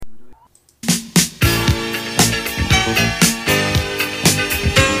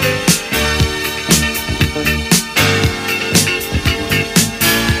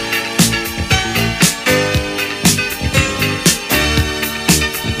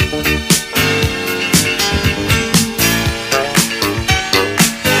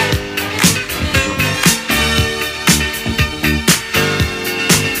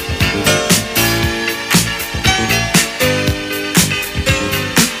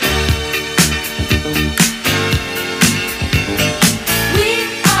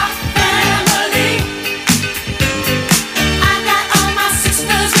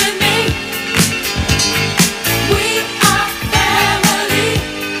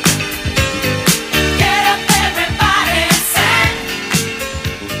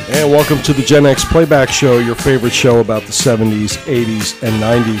And welcome to the Gen X Playback Show, your favorite show about the 70s, 80s, and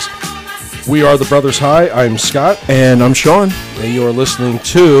 90s. We are the Brothers High. I'm Scott. And I'm Sean. And you are listening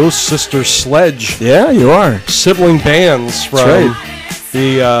to Sister Sledge. Yeah, you are. Sibling bands from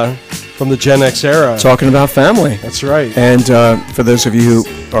the Gen X era. Talking about family. That's right. And for those of you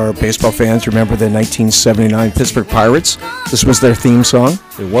who are baseball fans, remember the 1979 Pittsburgh Pirates? This was their theme song.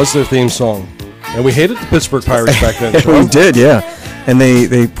 It was their theme song. And we hated the Pittsburgh Pirates back then, Sean. We did, yeah. And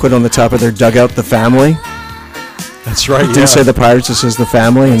they put on the top of their dugout the family. That's right, It didn't say the Pirates, it says the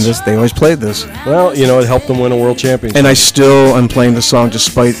family, and they always played this. Well, you know, it helped them win a world championship. And I still am playing the song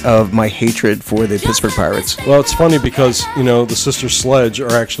despite of my hatred for the Pittsburgh Pirates. Well, it's funny because, you know, the Sister Sledge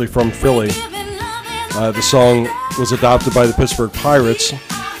are actually from Philly. The song was adopted by the Pittsburgh Pirates.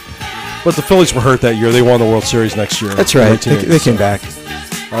 But the Phillies were hurt that year. They won the World Series next year. That's right. They came back.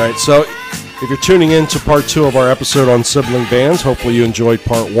 All right, so if you're tuning in to part 2 of our episode on sibling bands, hopefully you enjoyed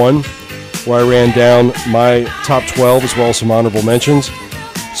part 1, where I ran down my top 12 as well as some honorable mentions.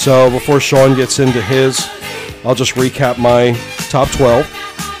 So before Sean gets into his, I'll just recap my top 12.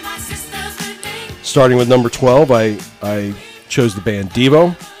 Starting with number 12, I chose the band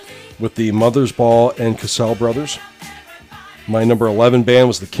Devo with the Mother's Ball and Cassell Brothers. My number 11 band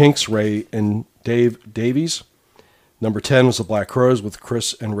was the Kinks, Ray and Dave Davies. Number 10 was the Black Crowes with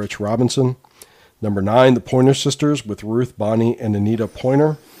Chris and Rich Robinson. Number 9, the Pointer Sisters with Ruth, Bonnie, and Anita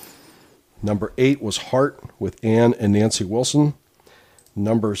Pointer. Number 8 was Heart with Ann and Nancy Wilson.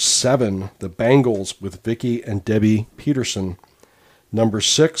 Number 7, the Bangles with Vicky and Debbie Peterson. Number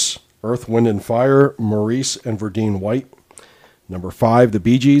 6, Earth, Wind, and Fire, Maurice and Verdine White. Number 5, the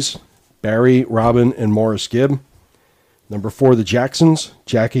Bee Gees, Barry, Robin, and Morris Gibb. Number 4, the Jacksons,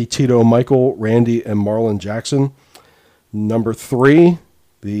 Jackie, Tito, Michael, Randy, and Marlon Jackson. Number 3,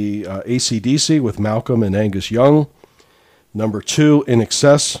 the AC/DC with Malcolm and Angus Young. Number 2, In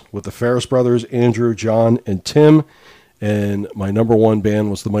Excess with the Ferris Brothers, Andrew, John, and Tim. And my number 1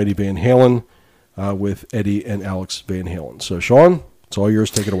 band was the Mighty Van Halen with Eddie and Alex Van Halen. So, Sean, it's all yours.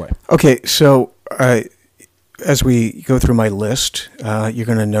 Take it away. Okay, so as we go through my list, you're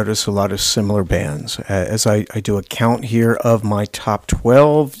going to notice a lot of similar bands. As I do a count here of my top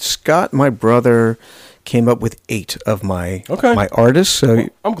 12, Scott, my brother, came up with 8 of my artists. So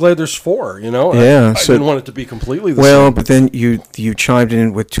I'm glad there's 4, you know. Yeah, I didn't want it to be completely the same. Well, but then you chimed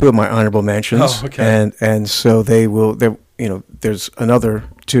in with 2 of my honorable mentions. Oh, okay. And so there's another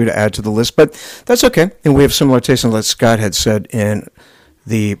 2 to add to the list, but that's okay. And we have similar tastes, and like Scott had said in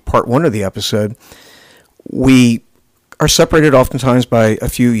the part 1 of the episode, we are separated oftentimes by a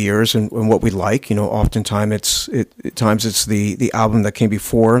few years and what we like. You know, oftentimes it's the album that came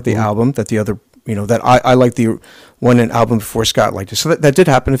before the album that the other, you know, that I like the one and album before Scott liked it. So that did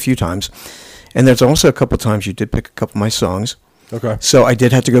happen a few times. And there's also a couple times you did pick a couple of my songs. Okay. So I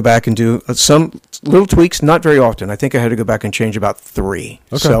did have to go back and do some little tweaks, not very often. I think I had to go back and change about 3.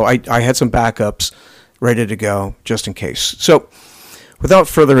 Okay. So I had some backups ready to go just in case. So without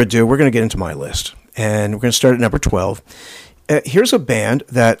further ado, we're going to get into my list. And we're going to start at number 12. Here's a band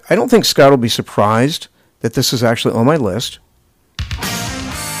that I don't think Scott will be surprised that this is actually on my list.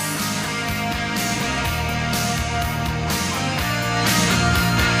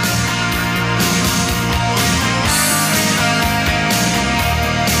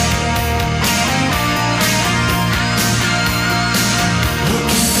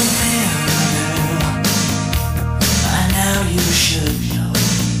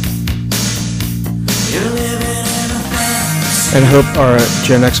 And I hope our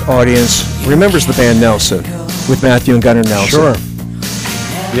Gen X audience remembers the band Nelson with Matthew and Gunnar Nelson. Sure.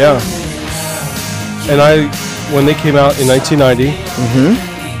 Yeah. And when they came out in 1990,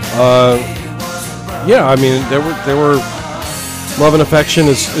 I mean, they were Love and Affection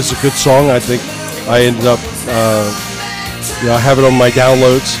is a good song. I think I ended up, I have it on my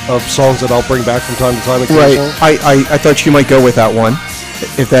downloads of songs that I'll bring back from time to time. Right. I thought you might go with that one.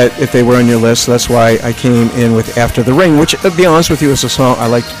 If they were on your list, that's why I came in with After the Ring, which, to be honest with you, is a song I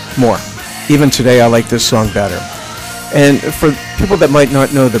liked more. Even today, I like this song better. And for people that might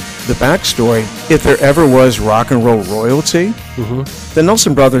not know the backstory, if there ever was rock and roll royalty, the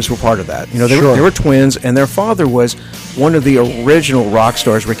Nelson brothers were part of that. You know, they were twins, and their father was one of the original rock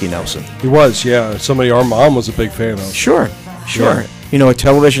stars, Ricky Nelson. He was, yeah. Somebody our mom was a big fan of. Sure. Yeah. You know, a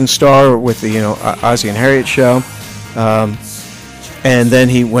television star with the Ozzie and Harriet show. And then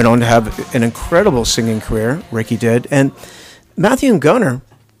he went on to have an incredible singing career, Ricky did. And Matthew and Gunnar,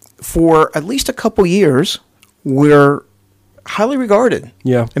 for at least a couple years, were highly regarded.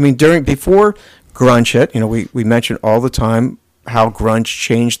 Yeah. I mean, before grunge hit, we mention all the time how grunge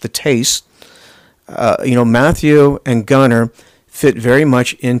changed the taste. Matthew and Gunnar fit very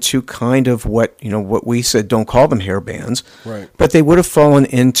much into kind of what we said, don't call them hair bands. Right. But they would have fallen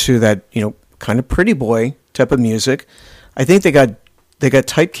into that, kind of pretty boy type of music. I think they got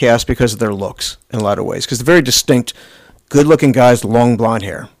typecast because of their looks in a lot of ways, because they're very distinct, good-looking guys, long blonde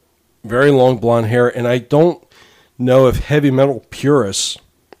hair. Very long blonde hair, and I don't know if heavy metal purists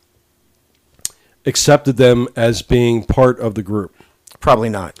accepted them as being part of the group. Probably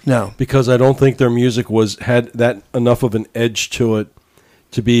not. No, because I don't think their music had that enough of an edge to it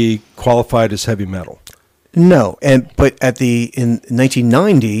to be qualified as heavy metal. No, but in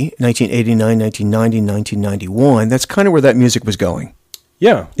 1989, 1990, 1991, that's kind of where that music was going.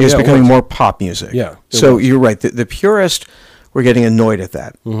 Yeah, it was becoming more pop music. Yeah, so you're right. The purists were getting annoyed at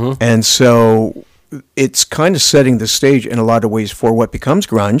that, and so it's kind of setting the stage in a lot of ways for what becomes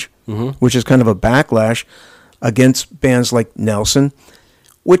grunge, which is kind of a backlash against bands like Nelson,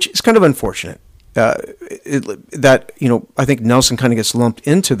 which is kind of unfortunate. I think Nelson kind of gets lumped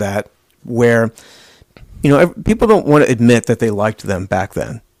into that, where people don't want to admit that they liked them back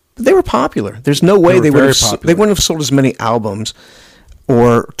then, but they were popular. There's no way they wouldn't have sold as many albums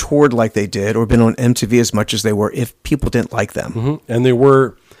or toured like they did, or been on MTV as much as they were, if people didn't like them. And they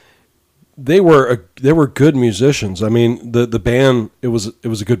were good musicians. I mean, the band, it was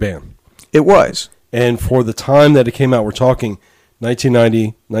a good band. It was. And for the time that it came out, we're talking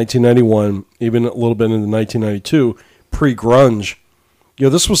 1990, 1991, even a little bit into 1992, pre-grunge.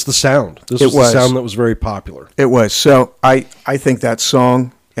 This was the sound. This was the sound that was very popular. It was. So I think that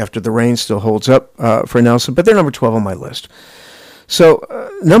song, After the Rain, still holds up for Nelson, but they're number 12 on my list. So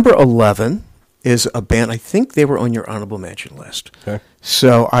number 11 is a band, I think they were on your honorable mention list. Okay.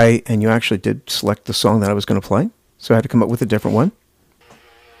 So and you actually did select the song that I was going to play, so I had to come up with a different one.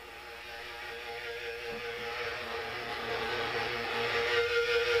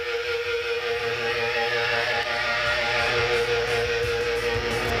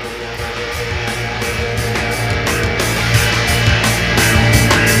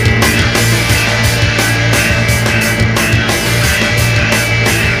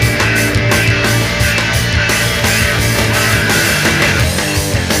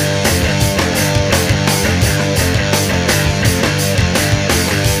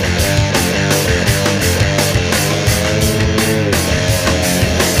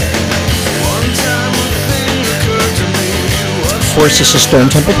 Of course, this is Stone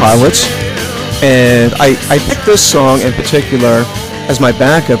Temple Pilots, and I picked this song in particular as my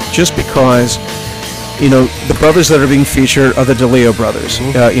backup just because, the brothers that are being featured are the DeLeo brothers.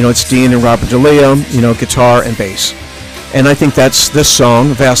 It's Dean and Robert DeLeo, guitar and bass. And I think this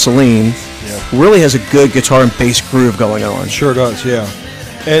song, Vaseline, really has a good guitar and bass groove going on. Sure does, yeah.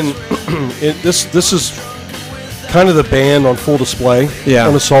 And this is kind of the band on full display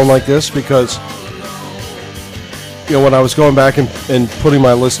on a song like this, because when I was going back and putting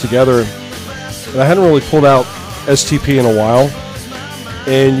my list together, and I hadn't really pulled out STP in a while,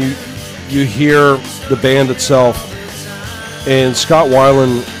 and you hear the band itself, and Scott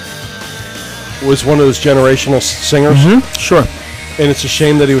Weiland was one of those generational singers. Sure. And it's a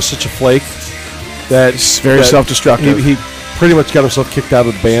shame that he was such a flake. It's very self-destructive. He pretty much got himself kicked out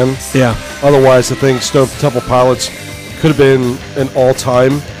of the band. Yeah. Otherwise, I think Stone Temple Pilots could have been an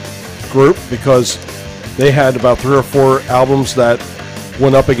all-time group, because they had about 3 or 4 albums that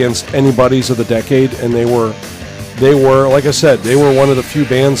went up against anybody's of the decade, and they were, like I said, they were one of the few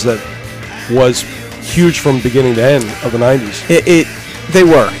bands that was huge from beginning to end of the 90s. They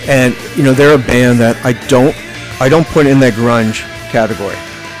were, and they're a band that I don't put in that grunge category.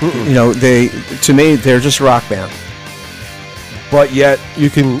 To me, they're just a rock band. But yet, you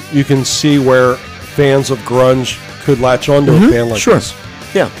can see where fans of grunge could latch onto a band like this.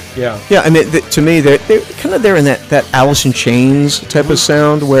 Yeah. Yeah. I mean, to me, they're kind of there in that Alice in Chains type of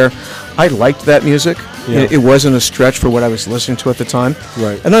sound, where I liked that music. Yeah. It wasn't a stretch for what I was listening to at the time.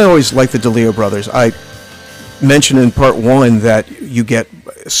 Right. And I always liked the DeLeo brothers. I mentioned in part 1 that you get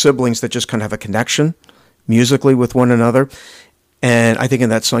siblings that just kind of have a connection musically with one another. And I think in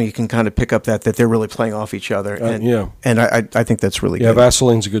that song you can kind of pick up that they're really playing off each other. And I think that's really good. Yeah,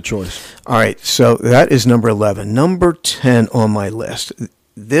 Vaseline's a good choice. All right, so that is number 11. Number 10 on my list.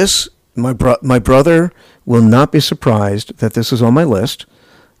 This, my brother will not be surprised that this is on my list.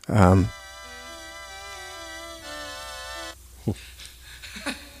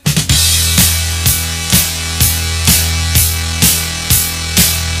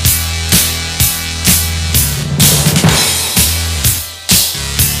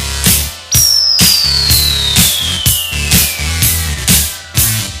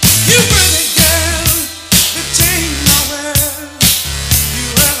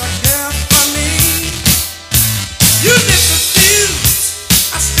 You lift the feel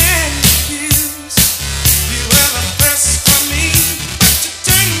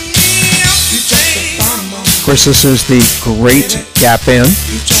course, this is the great Gap Band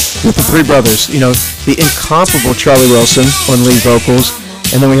with the three brothers. You know, the incomparable Charlie Wilson on lead vocals,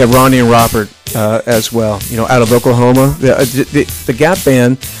 and then we have Ronnie and Robert as well. You know, out of Oklahoma. The Gap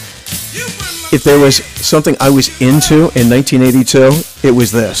Band. If there was something I was into in 1982, it was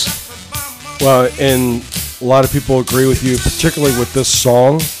this. Well, and a lot of people agree with you, particularly with this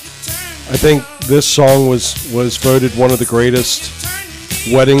song. I think this song was voted one of the greatest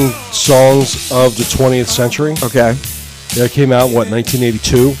wedding songs of the 20th century. Okay. Yeah, it came out,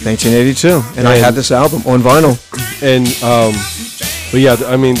 1982? 1982. And I had this album on vinyl. And, but yeah,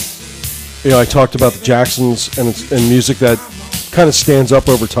 I mean, you know, I talked about the Jacksons and music that kind of stands up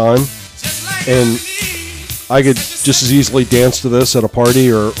over time. And I could just as easily dance to this at a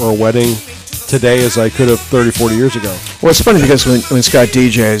party or a wedding today as I could have 30, 40 years ago. Well, it's funny because when Scott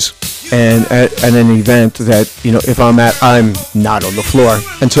DJs and at an event that, you know, if I'm not on the floor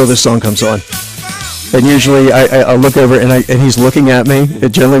until this song comes on. And usually I look over and he's looking at me,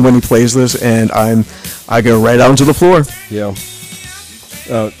 generally when he plays this, and I go right out onto the floor. Yeah.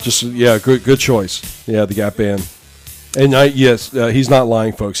 Good choice. Yeah, the Gap Band. And he's not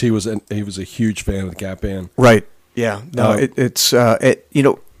lying, folks. He was a huge fan of the Gap Band. Right. Yeah. No, it's you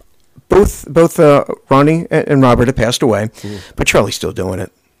know, both Ronnie and Robert have passed away, but Charlie's still doing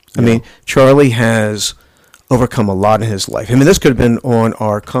it. I mean, Charlie has overcome a lot in his life. I mean, this could have been on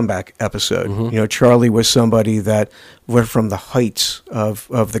our comeback episode. You know, Charlie was somebody that went from the heights of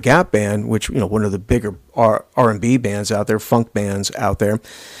the Gap Band, which, you know, one of the bigger R&B bands out there, funk bands out there.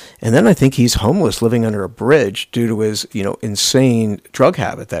 And then I think he's homeless, living under a bridge due to his, you know, insane drug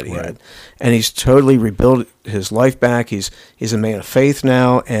habit that he had. And he's totally rebuilt his life back. He's a man of faith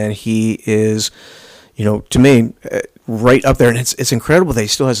now, and he is, you know, to me, right up there. And it's incredible that he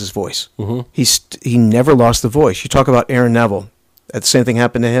still has his voice. He never lost the voice. You talk about Aaron Neville. The same thing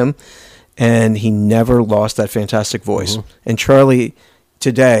happened to him, and he never lost that fantastic voice. And Charlie,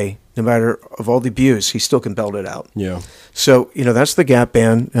 today, no matter of all the abuse, he still can belt it out. Yeah. So, you know, that's the Gap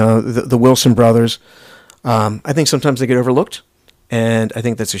Band, the Wilson brothers. I think sometimes they get overlooked, and I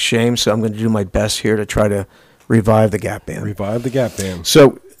think that's a shame. So I'm going to do my best here to try to revive the Gap Band. Revive the Gap Band.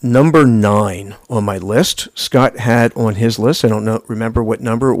 So number 9 on my list, Scott had on his list. I don't remember what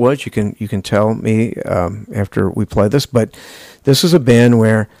number it was. You can tell me after we play this. But this is a band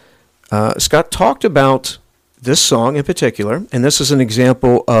where Scott talked about this song in particular, and this is an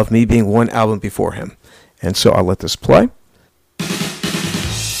example of me being one album before him. And so I'll let this play.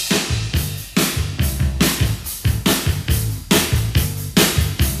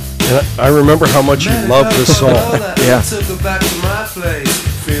 And I remember how much you loved this song. Yeah. Took her back to my place,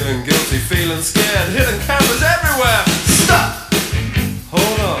 feeling guilty, feeling scared, hidden cameras everywhere. Stop!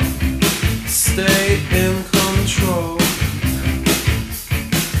 Hold on. Stay in control.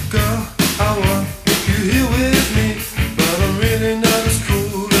 Girl, I want you here with me, but I'm really not as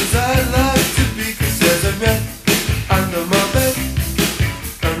cool as I'd like to be, 'cause there's a red under my bed,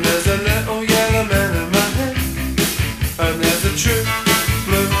 and there's a little yellow man in my head, and there's a true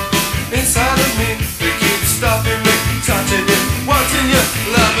blue inside of me. They keep stopping me, touching you, wanting you,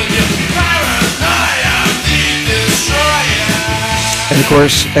 loving you. Paranoia, deep destroyer. And of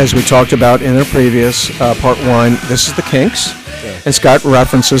course, as we talked about in our previous part 1, this is the Kinks. And Scott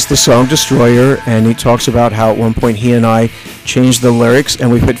references the song Destroyer, and he talks about how at one point he and I changed the lyrics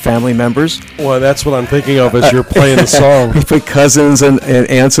and we put family members. Well, that's what I'm thinking of as you're playing the song. We put cousins and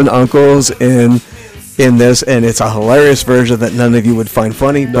aunts and uncles in this, and it's a hilarious version that none of you would find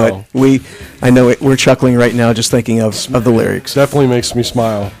funny, No. but I know we're chuckling right now just thinking of the lyrics. Definitely makes me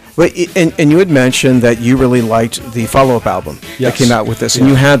smile. But and you had mentioned that you really liked the follow-up album Yes. that came out with this, and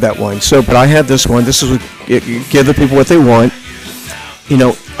you had that one. So, but I had this one. This is what, give the people what they want. You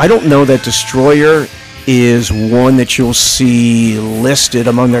know, I don't know that Destroyer is one that you'll see listed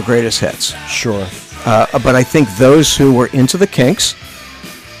among their greatest hits. Sure. But I think those who were into the Kinks,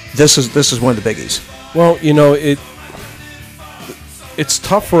 this is one of the biggies. Well, you know, it's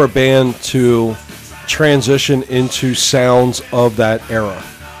tough for a band to transition into sounds of that era.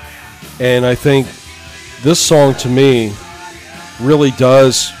 And I think this song, to me, really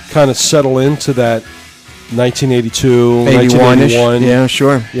does kind of settle into that 1982, 1981. Yeah,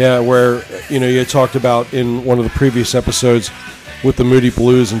 sure. Yeah, where, you know, you had talked about in one of the previous episodes with the Moody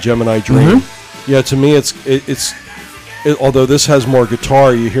Blues and Gemini Dream. Yeah, to me, it's although this has more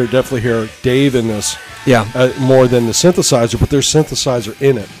guitar, you definitely hear Dave in this. Yeah. More than the synthesizer, but there's synthesizer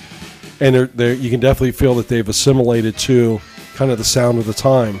in it. And you can definitely feel that they've assimilated to kind of the sound of the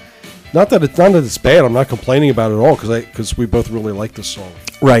time. Not that it's bad. I'm not complaining about it at all because we both really like this song.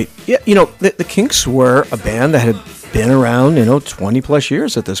 Right. Yeah. You know, the Kinks were a band that had been around, 20 plus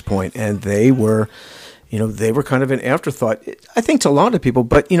years at this point, and they were, they were kind of an afterthought, I think, to a lot of people,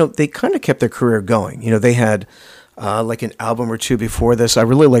 but, they kind of kept their career going. They had like an album or two before this. I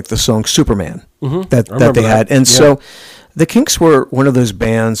really liked the song Superman that they had. And so the Kinks were one of those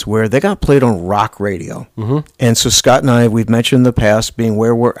bands where they got played on rock radio. And so Scott and I, we've mentioned in the past, being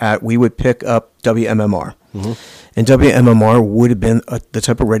where we're at, we would pick up WMMR. And WMMR would have been the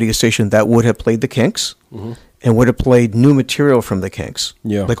type of radio station that would have played the Kinks and would have played new material from the Kinks.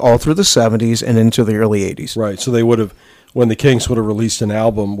 Yeah. Like all through the 70s and into the early 80s. Right. So they would have, when the Kinks would have released an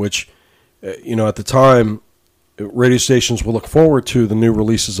album, which, at the time, radio stations will look forward to the new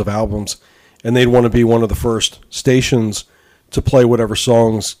releases of albums, and they'd want to be one of the first stations to play whatever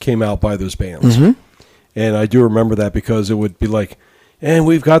songs came out by those bands. And I do remember that because it would be like, and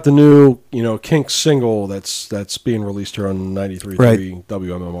we've got the new, Kinks single that's being released here on 93.3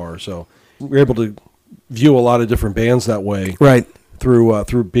 WMMR. So we're able to view a lot of different bands that way, Right.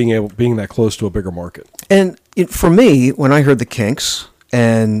 Through being that close to a bigger market. And for me, when I heard the Kinks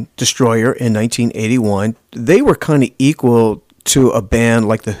and Destroyer in 1981, they were kind of equal to a band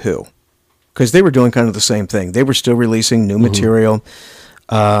like The Who, because they were doing kind of the same thing. They were still releasing new material.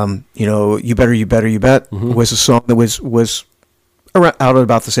 You Better, You Better, You Bet was a song that was around, out at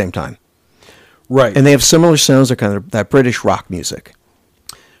about the same time. Right. And they have similar sounds. They're kind of that British rock music.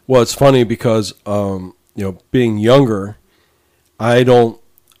 Well, it's funny because, being younger, I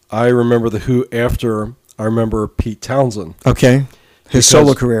remember The Who after I remember Pete Townsend. Okay. His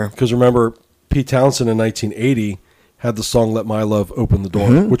solo career. Because remember, Pete Townsend in 1980 had the song Let My Love Open the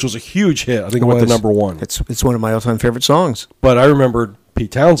Door, which was a huge hit. I think it went to number one. It's one of my all-time favorite songs. But I remembered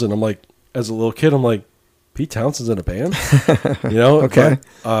Pete Townsend. I'm like, as a little kid, I'm like, Pete Townsend's in a band? Okay.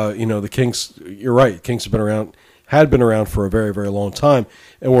 But, the Kinks, you're right, Kinks had been around for a very, very long time,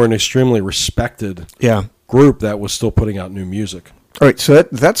 and were an extremely respected group that was still putting out new music. All right, so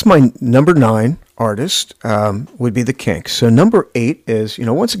that's my number 9 artist, would be the Kinks. So number 8 is,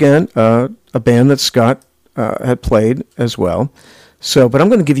 once again, a band that Scott had played as well. So, but I'm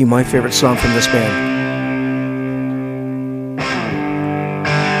going to give you my favorite song from this band.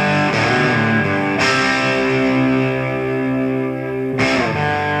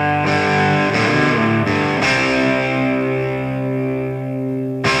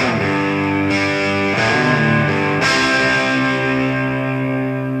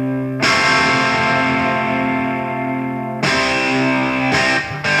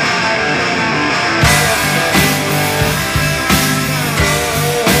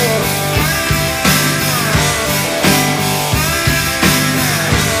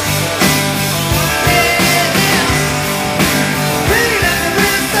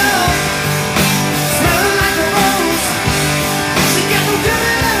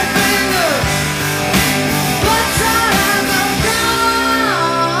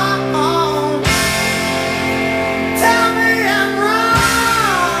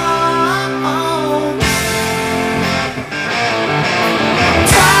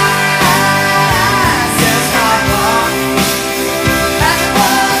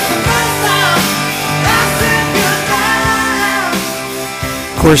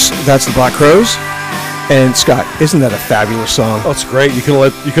 Of course, that's the Black Crowes. And Scott, isn't that a fabulous song? Oh, it's great. You could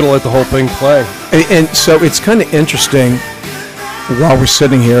have let the whole thing play. And so it's kind of interesting while we're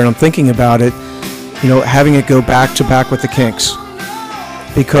sitting here and I'm thinking about it, having it go back to back with the Kinks.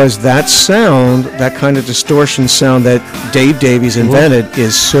 Because that sound, that kind of distortion sound that Dave Davies invented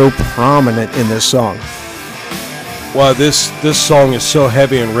is so prominent in this song. Well, this song is so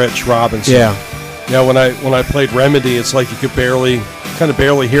heavy and rich, Robinson. Yeah. Yeah, when I played Remedy, it's like you could barely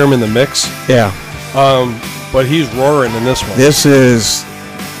hear him in the mix. Yeah. But he's roaring in this one.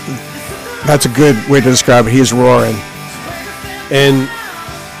 That's a good way to describe it. He's roaring. And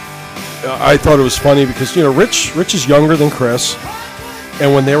I thought it was funny because, Rich is younger than Chris.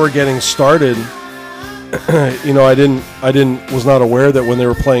 And when they were getting started, I was not aware that when they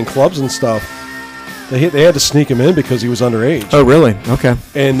were playing clubs and stuff, they had to sneak him in because he was underage. Oh, really? Okay.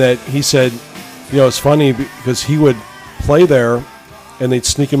 And that he said, it's funny because he would play there and they'd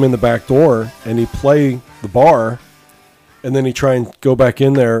sneak him in the back door and he'd play the bar and then he'd try and go back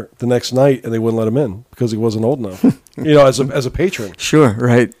in there the next night and they wouldn't let him in because he wasn't old enough, as a patron. Sure,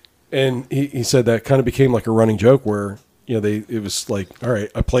 right. And he said that kind of became like a running joke where, it was like, all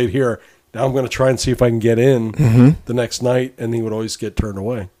right, I played here. Now I'm going to try and see if I can get in the next night. And he would always get turned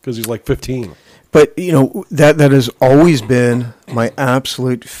away because he's like 15. But, that has always been my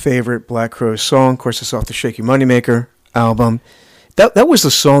absolute favorite Black Crowes song. Of course, it's off the Shake Your Moneymaker album. That was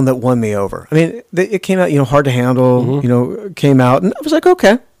the song that won me over. I mean, it came out, Hard to Handle, came out. And I was like,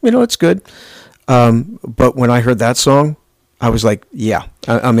 okay, it's good. But when I heard that song, I was like, yeah,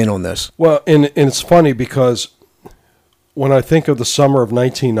 I'm in on this. Well, and it's funny because when I think of the summer of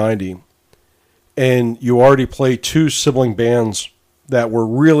 1990, and you already play two sibling bands that were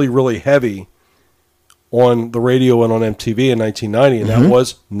really, really heavy on the radio and on MTV in 1990, and that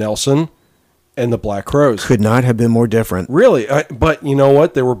was Nelson and the Black Crowes. Could not have been more different. Really, but you know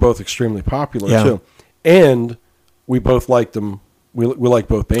what? They were both extremely popular too, and we both liked them. We like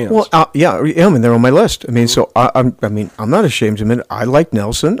both bands. Well, yeah, I mean they're on my list. I mean, so I'm not ashamed to admit I like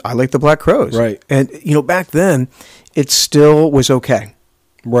Nelson. I like the Black Crowes. Right. And back then, it still was okay.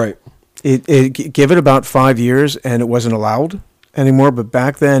 Right. It give it about 5 years, and it wasn't allowed anymore. But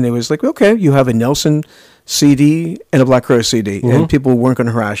back then, it was like, okay, you have a Nelson CD and a Black Crowes CD, and people weren't going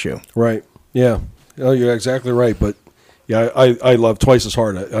to harass you. Right. Yeah. Oh, you're exactly right. But yeah, I love Twice as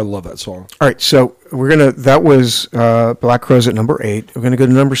Hard. I love that song. All right, so that was Black Crowes at number 8. We're gonna go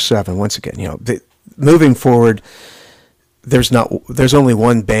to number 7 once again. Moving forward, there's only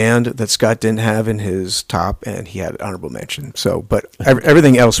one band that Scott didn't have in his top, and he had honorable mention. So, but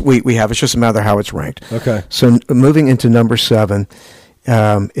everything else we have. It's just a matter of how it's ranked. Okay. So moving into number 7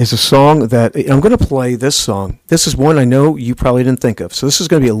 is a song that I'm going to play. This song. This is one I know you probably didn't think of. So this is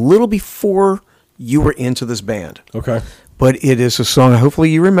going to be a little before you were into this band. Okay. But it is a song. Hopefully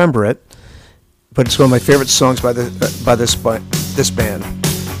you remember it. But it's one of my favorite songs by this band.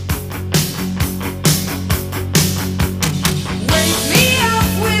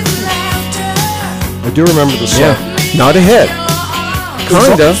 I do remember the song. Yeah, not a hit.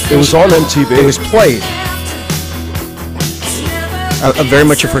 Kinda. It was on MTV. It was played. A very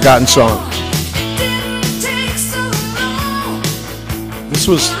much a forgotten song. This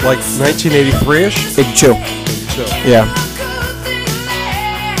was like 1983-ish? 82. Yeah.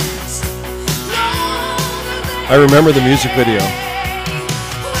 I remember the music video.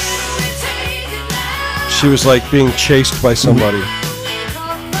 She was like being chased by somebody.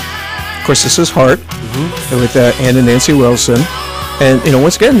 Of course, this is Heart with Ann and Nancy Wilson. And,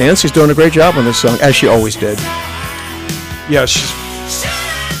 once again, Nancy's doing a great job on this song, as she always did. Yeah, she's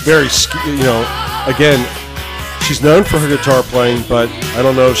very, again, she's known for her guitar playing, but I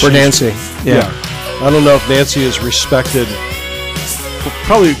don't know if For Nancy, yeah. I don't know if Nancy is respected. We'll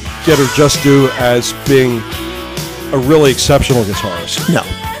probably get her just due as being a really exceptional guitarist. No.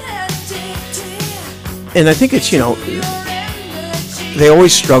 And I think it's, they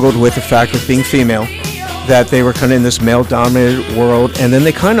always struggled with the fact of being female, that they were kind of in this male-dominated world, and then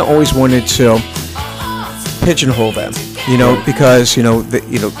they kind of always wanted to pigeonhole them, because,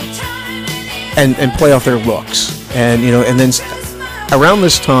 and play off their looks. And, and then around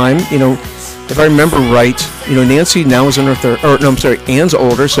this time, if I remember right, Nancy now is in her Ann's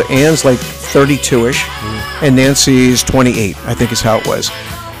older, so Ann's like 32-ish, and Nancy's 28, I think is how it was.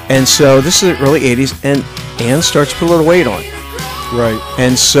 And so this is the early 80s, and Ann starts to put a little weight on. Right.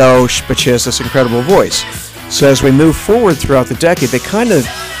 And so, but she has this incredible voice. So as we move forward throughout the decade, they kind of,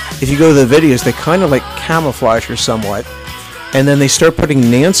 if you go to the videos, they kind of like camouflage her somewhat. And then they start putting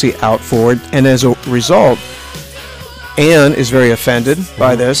Nancy out forward, and as a result, Ann is very offended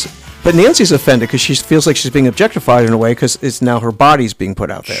by this. But Nancy's offended because she feels like she's being objectified in a way because it's now her body's being put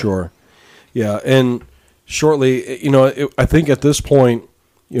out there. Sure. Yeah, and shortly, I think at this point,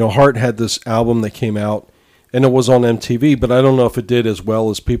 Heart had this album that came out, and it was on MTV, but I don't know if it did as well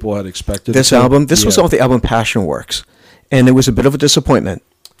as people had expected. This album, was off the album Passion Works, and it was a bit of a disappointment.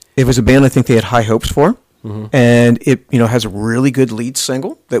 It was a band I think they had high hopes for, and it has a really good lead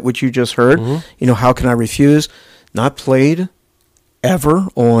single that which you just heard. How Can I Refuse? Not played ever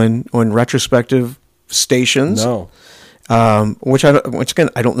on retrospective stations. No. Once again,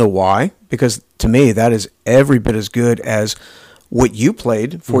 I don't know why, because to me that is every bit as good as what you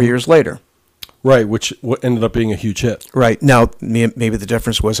played 4 years later. Right, which ended up being a huge hit. Right. Now, maybe the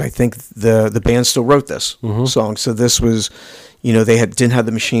difference was I think the band still wrote this song, so this was, they didn't have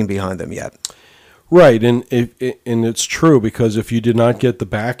the machine behind them yet. Right, and it's true, because if you did not get the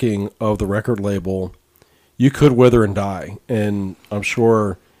backing of the record label, you could wither and die. And I'm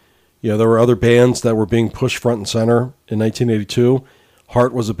sure, there were other bands that were being pushed front and center in 1982.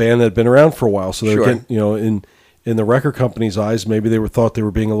 Heart was a band that had been around for a while, so they were getting, in the record company's eyes, maybe they thought they were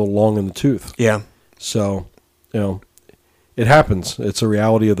being a little long in the tooth. Yeah. So, it happens. It's a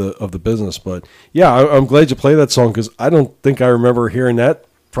reality of the business. But yeah, I'm glad you played that song, because I don't think I remember hearing that.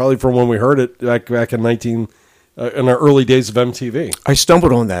 Probably from when we heard it back in in our early days of MTV. I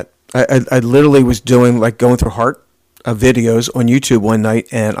stumbled on that. I literally was going through Heart videos on YouTube one night,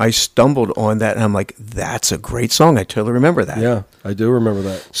 and I stumbled on that, and I'm like, that's a great song. I totally remember that. Yeah, I do remember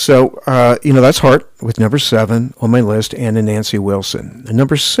that. So, that's Heart with number 7 on my list, Ann and Nancy Wilson. And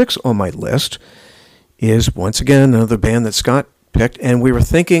number 6 on my list is once again another band that Scott picked, and we were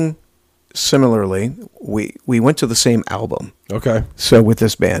thinking similarly. We went to the same album. Okay. So with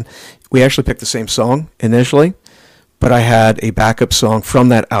this band, we actually picked the same song initially, but I had a backup song from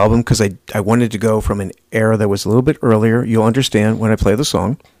that album because I wanted to go from an era that was a little bit earlier. You'll understand when I play the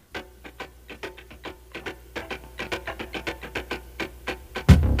song.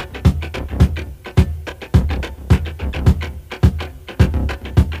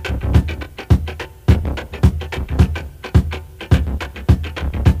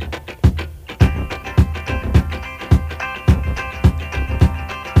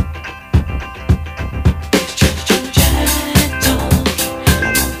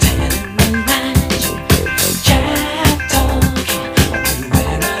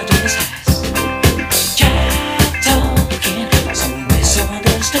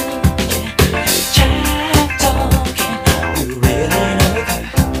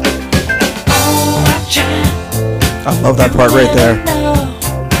 I love that part right there.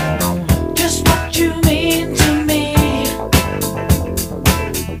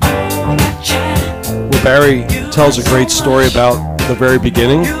 Well, Barry tells a great story about the very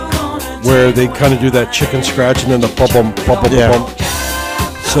beginning, where they kind of do that chicken scratch and then the bum bum bum Yeah. bum.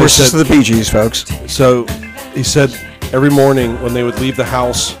 So This is the Bee Gees, folks. So he said every morning when they would leave the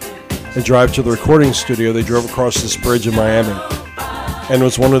house and drive to the recording studio, they drove across this bridge in Miami. And it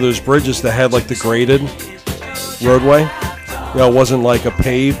was one of those bridges that had like the graded roadway. You know, it wasn't like a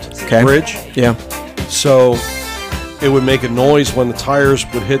paved bridge. Yeah. So it would make a noise when the tires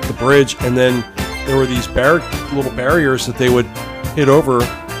would hit the bridge, and then there were these little barriers that they would hit over.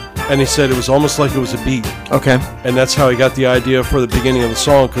 And he said it was almost like it was a beat. Okay. And that's how he got the idea for the beginning of the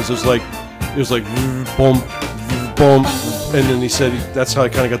song, because it was like boom, boom, and then he said that's how he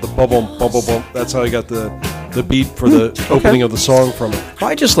kind of got the bum bum bum bum. That's how he got the beat for the opening of the song from it.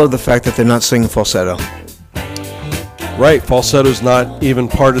 I just love the fact that they're not singing falsetto. Right, falsetto's not even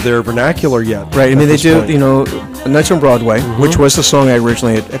part of their vernacular yet. Right. I mean, they do. Point. You know, Nights on Broadway, which was the song I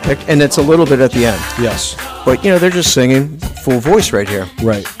originally had picked, and it's a little bit at the end. Yes. But you know, they're just singing full voice right here.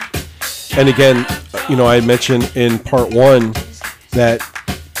 Right. And again, you know, I had mentioned in part one that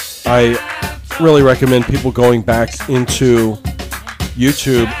I really recommend people going back into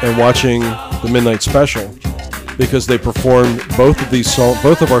YouTube and watching the Midnight Special, because they performed both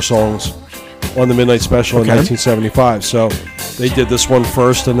of our songs on the Midnight Special in 1975. So they did this one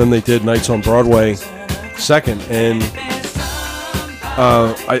first, and then they did Nights on Broadway second. And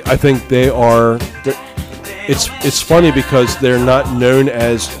I think they are. It's funny because they're not known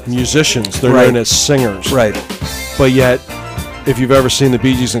as musicians; they're known as singers. Right. But yet, if you've ever seen the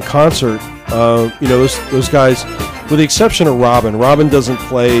Bee Gees in concert, you know those guys, with the exception of Robin. Robin doesn't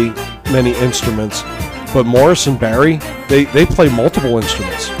play many instruments, but Morris and Barry, they play multiple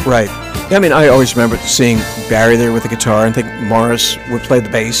instruments. Right. I mean, I always remember seeing Barry there with the guitar, and think Morris would play the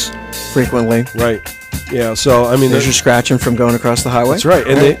bass frequently. Right. Yeah. So I mean, There's your scratching from going across the highway. That's right.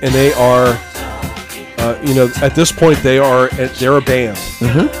 And they are. You know, at this point, they're a band.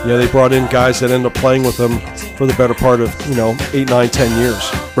 Mm-hmm. You know, they brought in guys that ended up playing with them for the better part of 8, 9, 10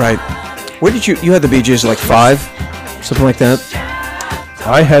 years. Right. Where did you had the Bee Gees at like 5, something like that?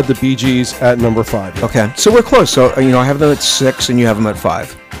 I had the Bee Gees at number 5. Okay, so we're close. So I have them at 6, and you have them at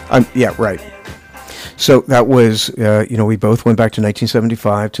 5. Yeah, right. So that was we both went back to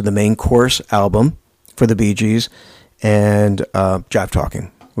 1975 to the main course album for the Bee Gees, and Jive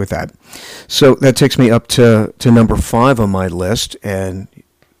Talking with that. So that takes me up to number 5 on my list, and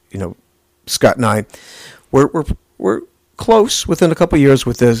Scott and I, we're close within a couple of years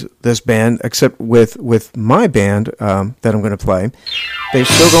with this band, except with my band that I'm going to play. They're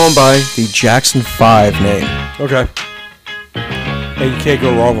still going by the Jackson 5 name. Okay. And you can't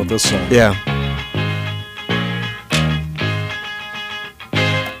go wrong with this song. Yeah.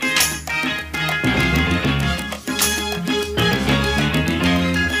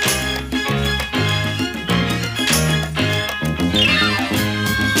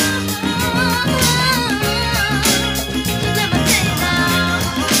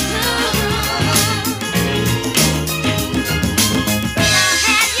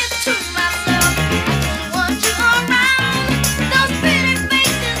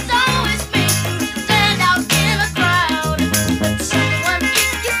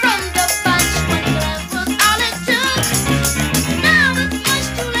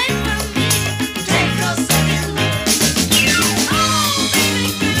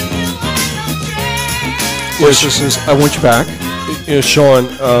 This is I Want You Back. Sean,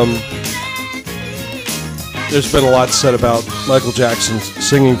 there's been a lot said about Michael Jackson's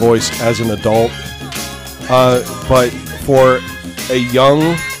singing voice as an adult. But for a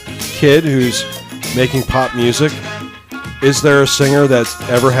young kid who's making pop music, is there a singer that's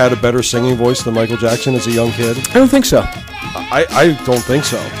ever had a better singing voice than Michael Jackson as a young kid? I don't think so. I don't think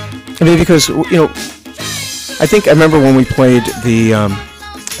so. I mean, because, I remember when we played the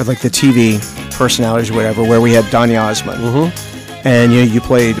TV personalities or whatever, where we had Donny Osmond, and you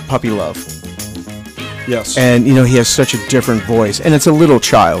played Puppy Love. Yes. And, he has such a different voice. And it's a little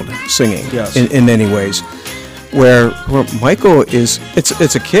child singing in many ways. Where Michael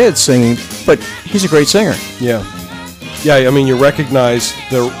it's a kid singing, but he's a great singer. Yeah. Yeah, I mean, you recognize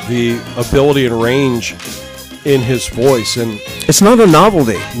the ability and range in his voice. And it's not a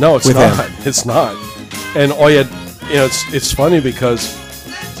novelty. No, it's with not. him. It's not. And all you had, it's funny because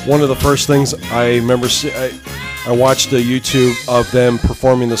one of the first things I remember, I watched a YouTube of them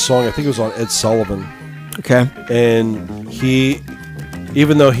performing the song. I think it was on Ed Sullivan. Okay. And he,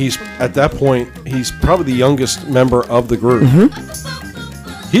 even though he's, at that point, he's probably the youngest member of the group.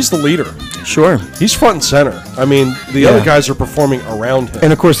 He's the leader. Sure. He's front and center. I mean, the other guys are performing around him.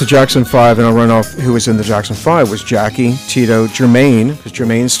 And, of course, the Jackson 5, and I'll run off who was in the Jackson 5, was Jackie, Tito, Jermaine, because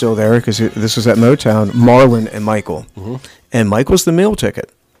Jermaine's still there, because this was at Motown, Marlon, and Michael. And Michael's the meal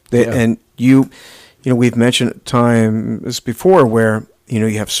ticket. And we've mentioned times before where,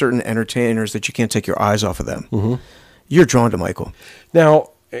 you have certain entertainers that you can't take your eyes off of them. You're drawn to Michael.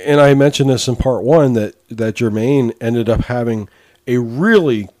 Now, and I mentioned this in part one, that Jermaine ended up having a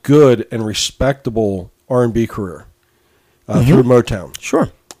really good and respectable R&B career through Motown. Sure.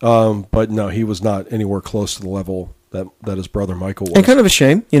 But no, he was not anywhere close to the level that his brother Michael was. And kind of a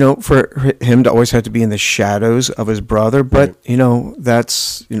shame, for him to always have to be in the shadows of his brother. But, Michael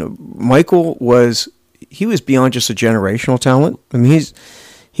was beyond just a generational talent. I mean,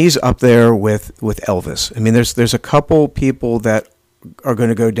 he's up there with Elvis. I mean, there's a couple people that are going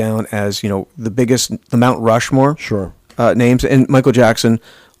to go down as, the Mount Rushmore. Sure. Names, and Michael Jackson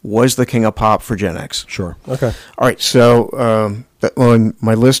was the king of pop for Gen X. Sure. Okay. All right. So on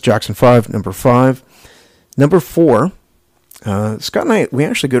my list, Jackson 5, number 5. Number 4, Scott and I, we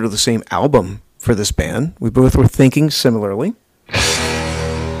actually go to the same album for this band. We both were thinking similarly.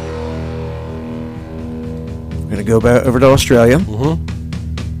 We're going to go back over to Australia. I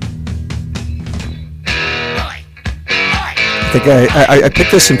think I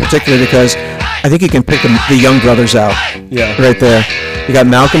picked this in particular because I think you can pick the Young Brothers out. Yeah. Right there. You got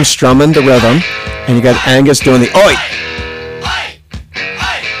Malcolm strumming the rhythm, and you got Angus doing the oi.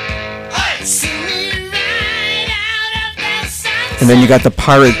 And then you got the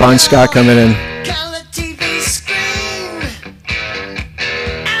pirate Bon Scott coming in.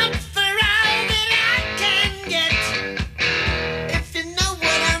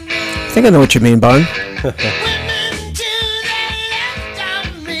 I think I know what you mean, Bon.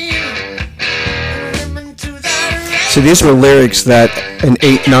 So these were lyrics that an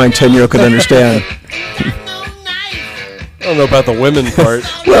 8, 9, 10-year-old could understand. I don't know about the women part.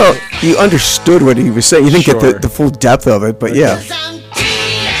 Well, you understood what he was saying. You didn't get the full depth of it, but yeah.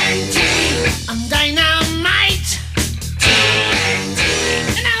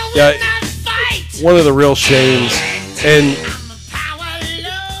 Yeah, one of the real shames, and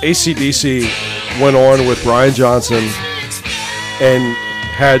AC/DC went on with Brian Johnson and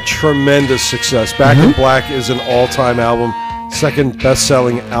had tremendous success. Back in Black is an all-time album, second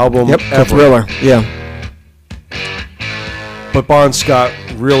best-selling album ever. A thriller, yeah. But Bon Scott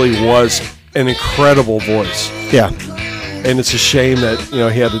really was an incredible voice. Yeah. And it's a shame that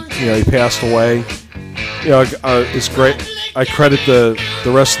he passed away. It's great. I credit the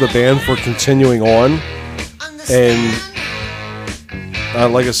rest of the band for continuing on, and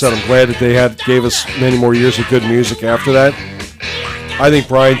like I said, I'm glad that they gave us many more years of good music after that. I think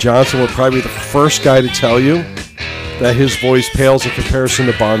Brian Johnson would probably be the first guy to tell you that his voice pales in comparison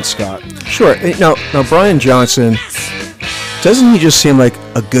to Bon Scott. Sure. Now Brian Johnson, doesn't he just seem like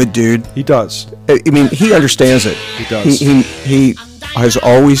a good dude? He does. I mean, he understands it. He does. He has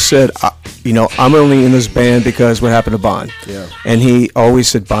always said, I'm only in this band because what happened to Bon. Yeah. And he always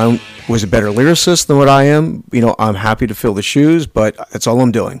said Bon was a better lyricist than what I am. I'm happy to fill the shoes, but that's all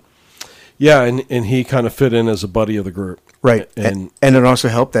I'm doing. Yeah, and he kind of fit in as a buddy of the group. Right. And it also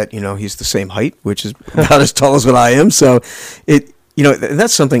helped that, he's the same height, which is about as tall as what I am. So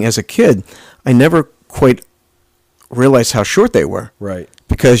that's something as a kid, I never quite realized how short they were. Right.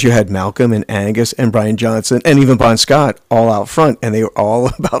 Because you had Malcolm and Angus and Brian Johnson and even Bon Scott all out front, and they were all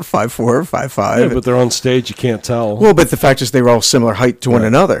about 5'4", 5'5". Yeah, but they're on stage, you can't tell. Well, but the fact is they were all similar height to one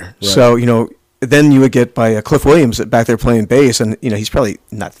another. Right. So, then you would get by Cliff Williams back there playing bass, and, he's probably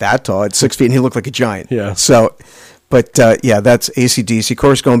not that tall. At 6 feet, and he looked like a giant. Yeah. So, but, that's AC/DC. Of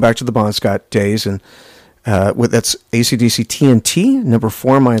course, going back to the Bon Scott days, and that's AC/DC TNT, number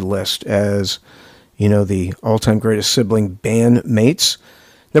 4 on my list, as, You know, the all-time greatest sibling band mates.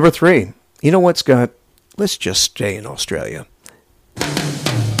 Number 3, you know what, Scott? Let's just stay in Australia.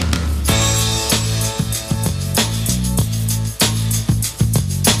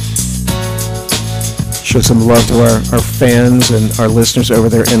 Show some love to our fans and our listeners over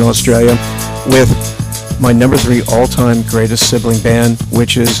there in Australia with my number 3 all-time greatest sibling band,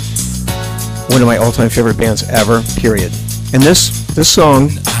 which is one of my all-time favorite bands ever, period. And this song,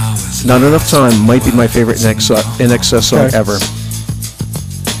 Not Enough Time, might be my favorite In-Excess song ever.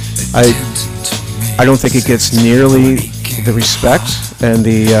 I don't think it gets nearly the respect and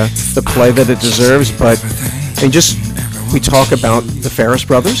the play that it deserves, but we talk about the Ferris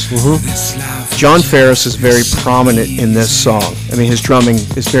brothers. Mm-hmm. John Ferris is very prominent in this song. I mean, his drumming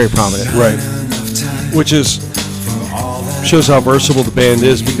is very prominent. Right. Which shows how versatile the band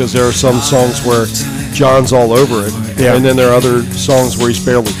is, because there are some songs where John's all over it, and then there are other songs where he's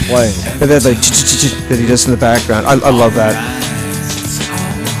barely playing. And then that he does in the background. I love that.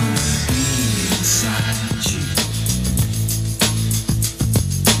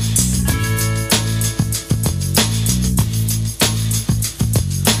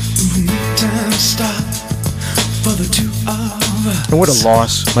 And what a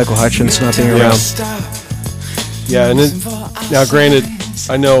loss, Michael Hutchence not being around. Yeah, and now granted,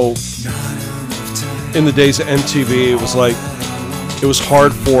 I know in the days of MTV, it was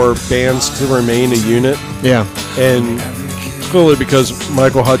hard for bands to remain a unit. Yeah. And clearly because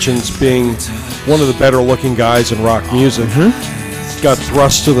Michael Hutchence, being one of the better looking guys in rock music, got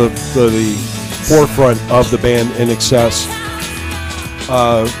thrust to the forefront of the band In-Excess,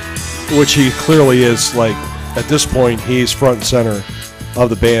 which he clearly is. Like, at this point, he's front and center of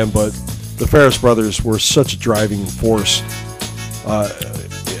the band, but the Ferris brothers were such a driving force,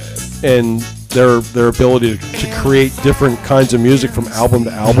 and their ability to create different kinds of music from album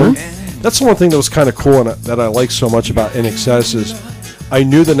to album. That's the one thing that was kind of cool and that I like so much about In-Excess is I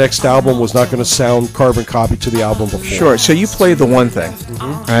knew the next album was not going to sound carbon copy to the album before. Sure. So you played the one thing,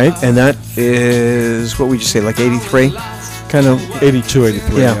 right? And that is, what would you say, like 83? Kind of 82,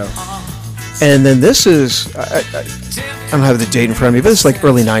 83, yeah. And then this is, I don't have the date in front of me, but it's like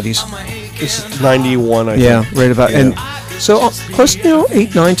early 90s. It's 91, I think. Yeah, right about. Yeah. And so, close,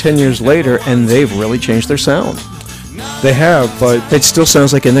 8, 9, 10 years later, and they've really changed their sound. They have, but it still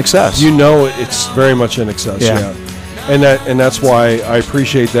sounds like In-Excess. You know, it's very much In-Excess, yeah. And that's why I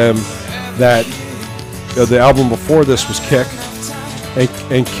appreciate them. That the album before this was Kick,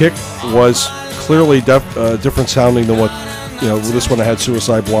 and Kick was clearly different sounding than what this one had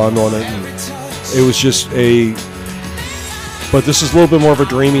Suicide Blonde on it. And it was just but this is a little bit more of a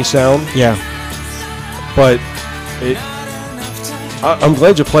dreamy sound. Yeah. But I'm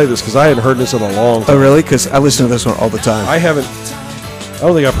glad you played this because I hadn't heard this in a long time. Oh, really? Because I listen to this one all the time. I don't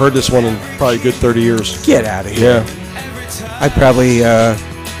think I've heard this one in probably a good 30 years. Get out of here. Yeah. I probably, I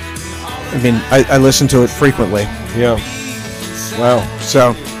listen to it frequently. Yeah. Wow.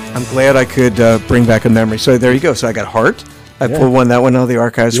 So I'm glad I could bring back a memory. So there you go. So I got Heart. I pulled that one out of the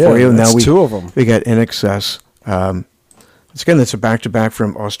archives for you. And now two of them. We got In-Excess. Again, that's a back-to-back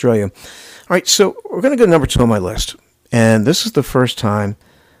from Australia. All right, so we're going to go to number 2 on my list. And this is the first time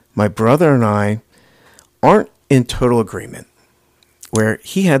my brother and I aren't in total agreement, where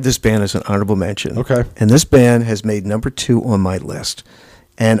he had this band as an honorable mention. Okay. And this band has made number 2 on my list.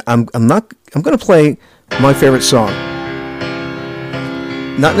 And I'm going to play my favorite song.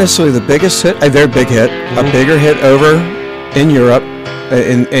 Not necessarily the biggest hit, a very big hit, a bigger hit over in Europe,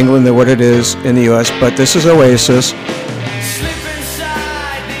 in England than what it is in the U.S., but this is Oasis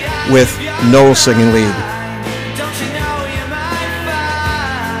with Noel singing lead.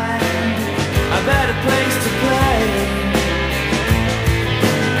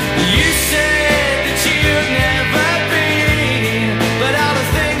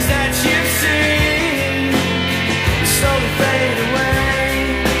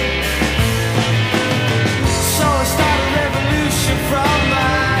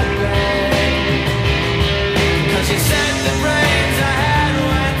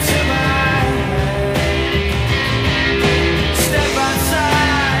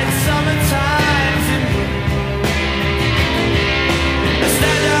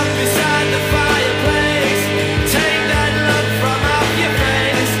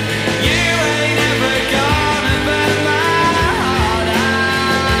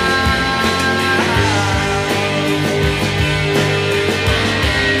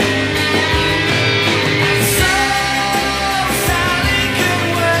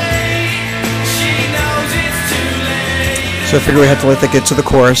 So I figure we have to let that get to the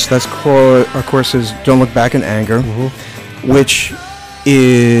chorus. Our chorus is Don't Look Back in Anger, which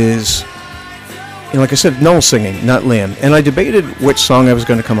is like I said, Noel singing, not Liam. And I debated which song I was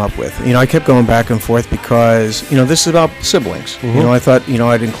going to come up with. I kept going back and forth because, this is about siblings. Mm-hmm. I thought,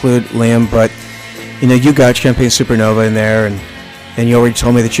 I'd include Liam, but, you got Champagne Supernova in there, and you already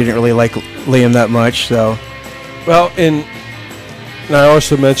told me that you didn't really like Liam that much, so. Well, and I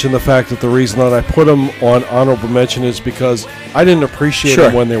also mentioned the fact that the reason that I put them on honorable mention is because I didn't appreciate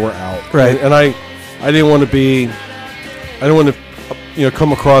them when they were out. Right. And I didn't want to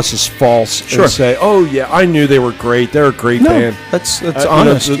come across as false and say, oh, yeah, I knew they were great. They're a great band. That's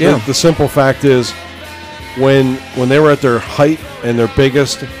honest. The simple fact is when they were at their height and their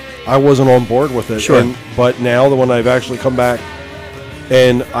biggest, I wasn't on board with it. Sure. But now, when I've actually come back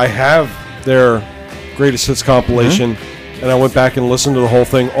and I have their greatest hits compilation, and I went back and listened to the whole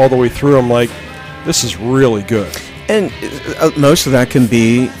thing all the way through, I'm like, this is really good. And most of that can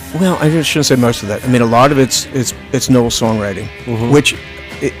be, well, I shouldn't say most of that. I mean, a lot of it's Noel's songwriting, which,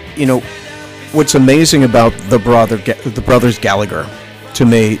 what's amazing about the brothers Gallagher, to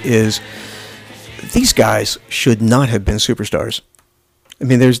me, is these guys should not have been superstars. I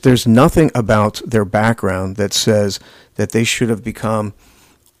mean, there's nothing about their background that says that they should have become,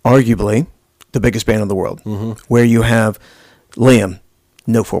 arguably, the biggest band in the world. Where you have Liam,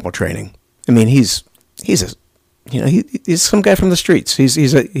 no formal training. I mean, he's some guy from the streets.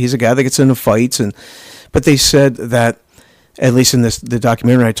 He's a guy that gets into fights, but they said that, at least in the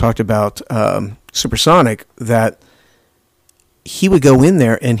documentary I talked about, Supersonic, that he would go in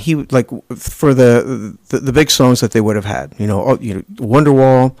there and he would, like, for the big songs that they would have had,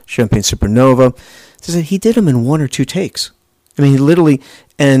 Wonderwall, Champagne Supernova, they said he did them in 1 or 2 takes. I mean, he literally,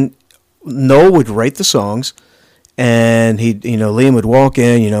 and Noel would write the songs. And Liam would walk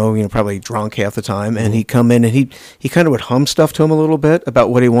in, probably drunk half the time, and he'd come in and he kind of would hum stuff to him a little bit about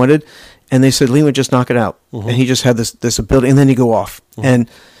what he wanted, and they said Liam would just knock it out, and he just had this ability, and then he'd go off, but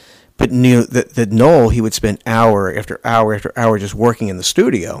that Noel, he would spend hour after hour after hour just working in the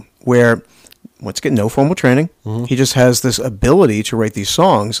studio, where once again, no formal training, he just has this ability to write these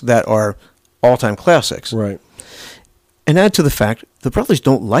songs that are all-time classics, right? And add to the fact the brothers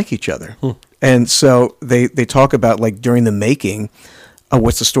don't like each other. And so they talk about, like, during the making of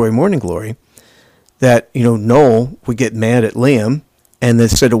What's the Story, Morning Glory, that, Noel would get mad at Liam. And they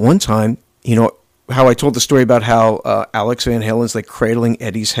said at one time, how I told the story about how Alex Van Halen's, like, cradling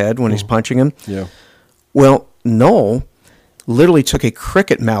Eddie's head when he's punching him. Yeah. Well, Noel literally took a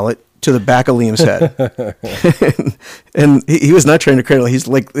cricket mallet to the back of Liam's head. and he was not trying to cradle. He's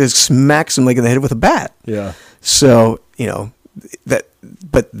like, smacks him, like, in the head with a bat. Yeah. So,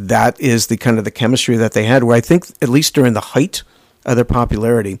 that is the kind of the chemistry that they had, where I think, at least during the height of their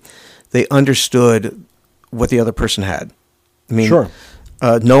popularity, they understood what the other person had. I mean, sure.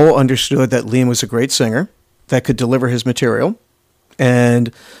 Noel understood that Liam was a great singer that could deliver his material,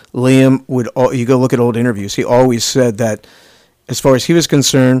 and Liam would, you go look at old interviews, he always said that, as far as he was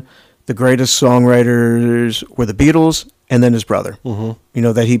concerned, the greatest songwriters were the Beatles and then his brother.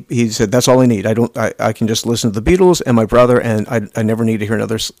 That he said, that's all I need. I can just listen to the Beatles and my brother, and I never need to hear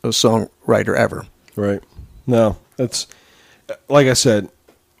another songwriter ever. Right. No, that's, like I said,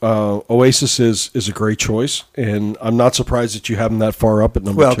 Oasis is a great choice, and I'm not surprised that you have them that far up at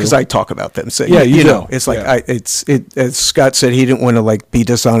number 2. Well, because I talk about them. So, you know. It's like, as Scott said, he didn't want to, like, be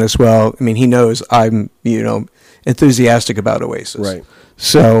dishonest. Well, I mean, he knows I'm, enthusiastic about Oasis. Right.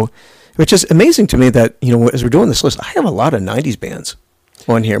 So, which is amazing to me that, as we're doing this list, I have a lot of 90s bands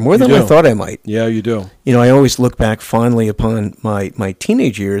on here, more than I thought I might. Yeah, you do. I always look back fondly upon my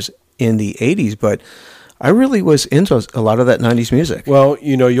teenage years in the 80s, but I really was into a lot of that 90s music. Well,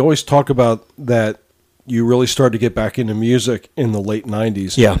 you always talk about that you really started to get back into music in the late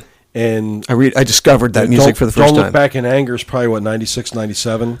 90s. Yeah. And I discovered that music for the first time. Don't Look Back in Anger is probably, 96,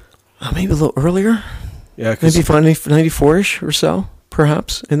 97? Maybe a little earlier. Yeah. Maybe 94-ish or so,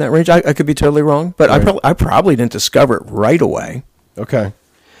 perhaps, in that range. I could be totally wrong, but right. I probably didn't discover it right away. Okay.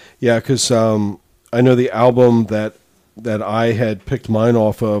 Yeah, because I know the album that I had picked mine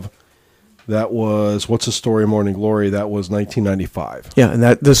off of, that was What's the Story, Morning Glory. That was 1995. Yeah, and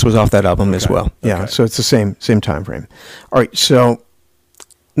this was off that album as well. Yeah, so it's the same time frame. All right, so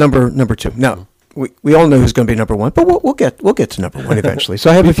number 2. Now we all know who's going to be number 1, but we'll get to number 1 eventually. So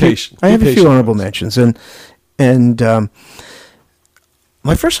I have a few honorable mentions, and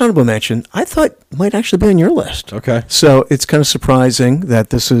my first honorable mention I thought might actually be on your list. Okay. So it's kind of surprising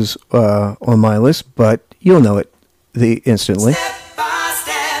that this is on my list, but you'll know it instantly.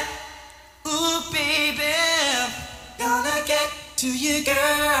 To you,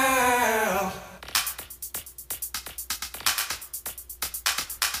 girl.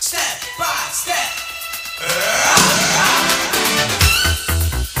 Step by step.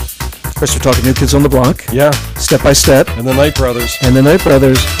 course, we're talking New Kids on the Block. Yeah. Step by Step. And the Knight Brothers. And the Knight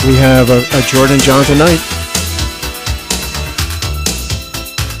Brothers. We have a Jordan Jonathan Knight.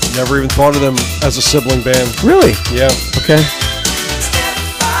 Never even thought of them as a sibling band. Really? Yeah. Okay.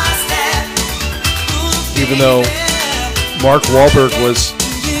 Even though Mark Wahlberg was,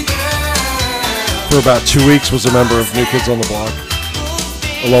 for about 2 weeks, was a member of New Kids on the Block,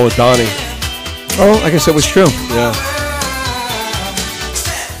 along with Donnie. Oh, I guess that was true. Yeah.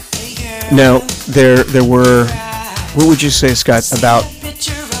 Now, there were, what would you say, Scott, about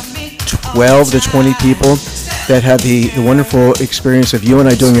 12 to 20 people that had the wonderful experience of you and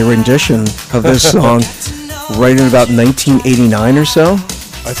I doing a rendition of this song right in about 1989 or so?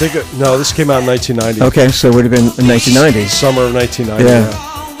 I think, no, this came out in 1990. Okay, so it would have been in 1990. Summer of 1990. Yeah.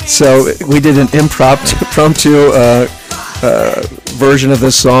 So we did an impromptu version of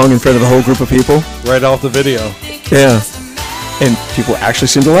this song in front of a whole group of people. Right off the video. Yeah. And people actually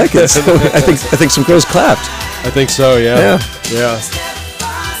seem to like it. So I think some girls clapped. I think so, yeah. Yeah.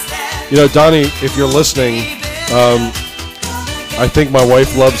 You know, Donnie, if you're listening, I think my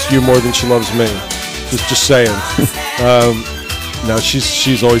wife loves you more than she loves me. Just saying. No,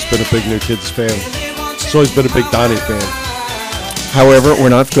 she's always been a big New Kids fan. She's always been a big Donnie fan. However, we're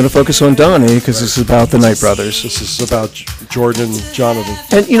not going to focus on Donnie because this is about the Knight Brothers. This is about Jordan and Jonathan.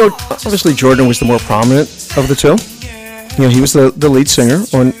 And, you know, obviously Jordan was the more prominent of the two. You know, he was the lead singer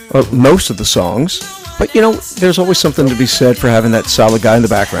on most of the songs. But, you know, there's always something to be said for having that solid guy in the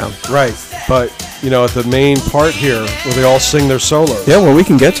background. Right. But, you know, at the main part here, where they all sing their solos. Yeah, well, we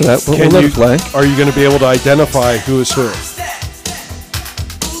can get to that. We'll let it play. Are you going to be able to identify who is who?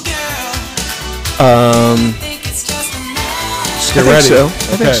 Get ready. I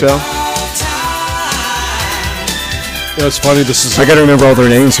think so. You know, it's funny. This is. I got to remember all their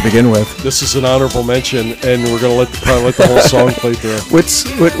names to begin with. This is an honorable mention, and we're going to let the whole song play through. What's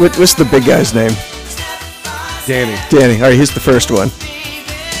the big guy's name? Danny. Danny. All right, he's the first one.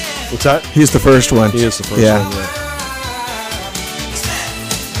 What's that? He's the first one. He is the first one.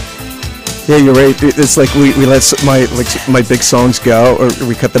 Yeah, you're right. It's like we let my big songs go, or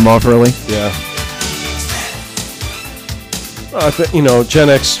we cut them off early. Yeah. I think, you know, Gen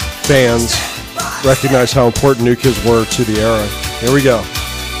X fans recognize how important New Kids were to the era. Here we go.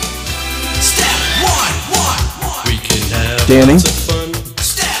 Step one. We can have Danny. lots of fun.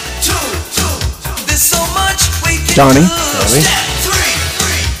 Step two. There's so much we can Donnie. do. Step three.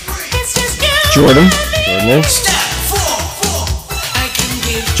 It's just you. Jordan. Jordan. Step four. I can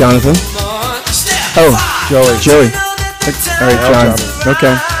give Jonathan. more. Step Oh, five. Joey. All right, Now John.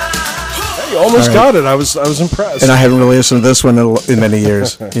 Okay. You almost All got it. I was impressed. And I haven't really listened to this one in many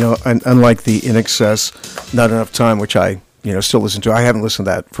years. You know, unlike the In Excess, Not Enough Time, which I still listen to. I haven't listened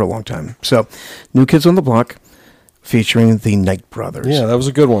to that for a long time. So, New Kids on the Block, featuring the Knight Brothers. Yeah, that was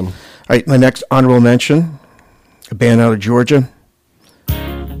a good one. All right, my next honorable mention, a band out of Georgia.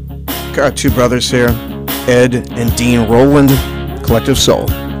 Got two brothers here, Ed and Dean Rowland, Collective Soul.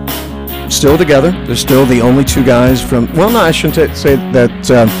 Still together. They're still the only two guys from. Well, no, I shouldn't say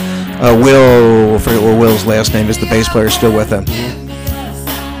that. Will, I forget what Will's last name is, the bass player, is still with them.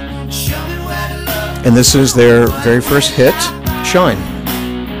 And this is their very first hit, Shine.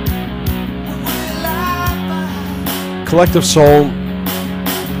 Collective Soul,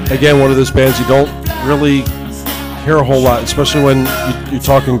 again, one of those bands you don't really hear a whole lot, especially when you're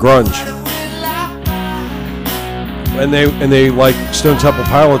talking grunge. And they like Stone Temple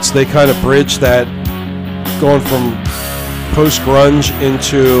Pilots, they kind of bridge that, going from post-grunge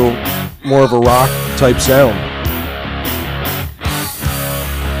into more of a rock type sound.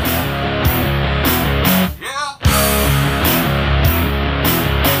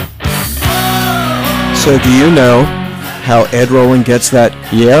 So do you know how Ed Rowland gets that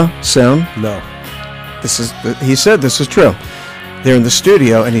yeah sound? No. He said this is true. They're in the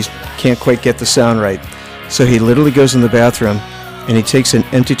studio and he can't quite get the sound right. So he literally goes in the bathroom and he takes an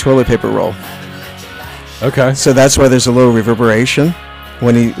empty toilet paper roll. Okay. So that's why there's a little reverberation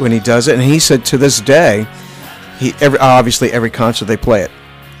when he does it. And he said to this day, obviously every concert they play it.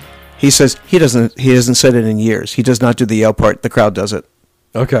 He says he hasn't said it in years. He does not do the yell part. The crowd does it.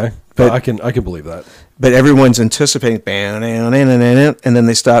 Okay. But I can believe that. But everyone's anticipating, and then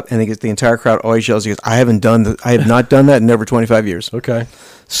they stop, and the entire crowd always yells. He goes, I have not done that in over 25 years. Okay.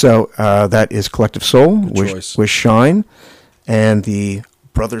 So that is Collective Soul with Shine, and the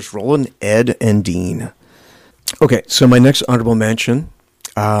brothers Roland, Ed, and Dean. Okay, so my next honorable mention,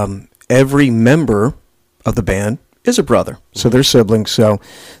 every member of the band is a brother. So they're siblings. So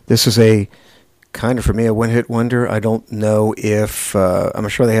this is a kind of, for me, a one-hit wonder. I don't know if, I'm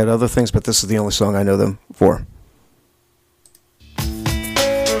sure they had other things, but this is the only song I know them for.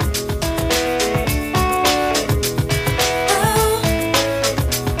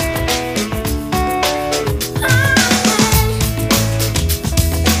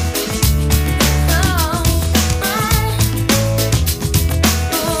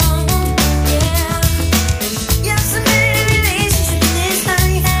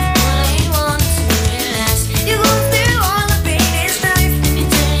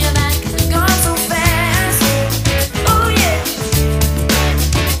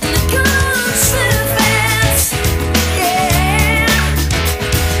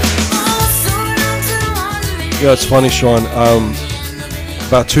 Yeah, it's funny, Sean.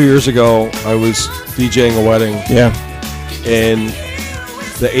 About 2 years ago, I was DJing a wedding, Yeah. and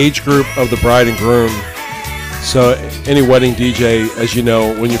the age group of the bride and groom. So any wedding DJ, as you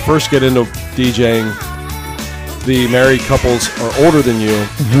know, when you first get into DJing, the married couples are older than you.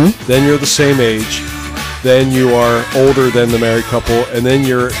 Mm-hmm. Then you're the same age. Then you are older than the married couple, and then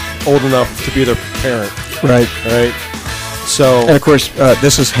you're old enough to be their parent. Right. Right. So And of course,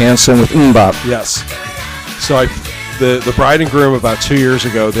 this is Hanson with Bop. yes. So the bride and groom about 2 years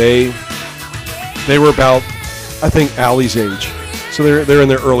ago, they were about, I think, Allie's age. So they're in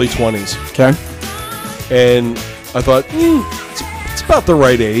their early 20s. Okay. And I thought, it's about the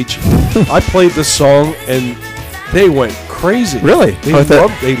right age. I played this song, and they went crazy. Really? They I thought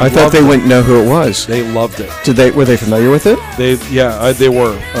loved they it. wouldn't know who it was. They loved it. Were they familiar with it? They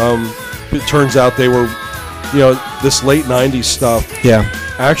were. It turns out they were, this late 90s stuff Yeah.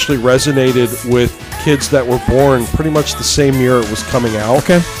 actually resonated with kids that were born pretty much the same year it was coming out.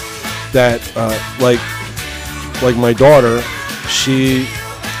 Okay. That, like my daughter, she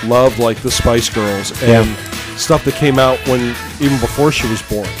loved like the Spice Girls and stuff that came out even before she was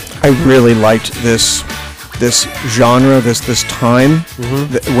born. I really liked this genre, this time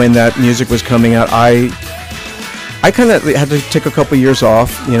when that music was coming out. I kind of had to take a couple years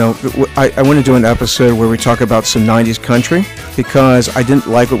off. I want to do an episode where we talk about some 90s country because I didn't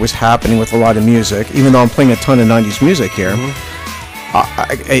like what was happening with a lot of music, even though I'm playing a ton of 90s music here.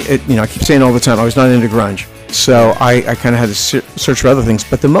 I keep saying all the time, I was not into grunge. So I kind of had to search for other things.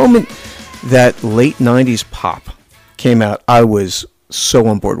 But the moment that late 90s pop came out, I was so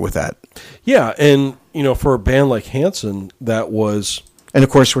on board with that. Yeah, and, for a band like Hanson, that was... And, of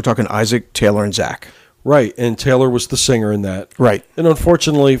course, we're talking Isaac, Taylor, and Zach. Right, and Taylor was the singer in that. Right. And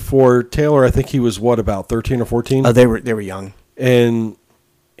unfortunately for Taylor, I think he was, about 13 or 14? They were young. And,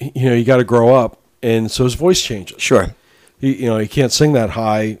 you got to grow up, and so his voice changes. Sure. He can't sing that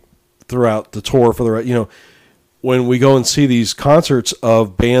high throughout the tour for the... when we go and see these concerts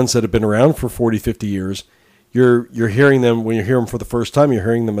of bands that have been around for 40, 50 years, you're hearing them, when you hear them for the first time, you're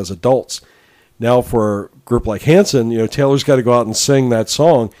hearing them as adults. Now for a group like Hanson, Taylor's got to go out and sing that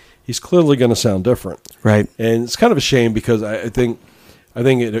song. He's clearly going to sound different. Right. And it's kind of a shame because I think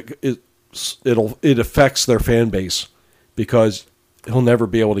it affects their fan base because he'll never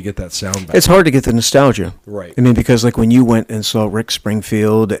be able to get that sound back. It's hard to get the nostalgia. Right. I mean, because like when you went and saw Rick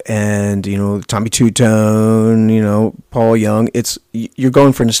Springfield and, Tommy Two-Tone, Paul Young, you're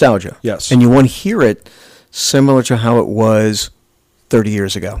going for nostalgia. Yes. And you want to hear it similar to how it was 30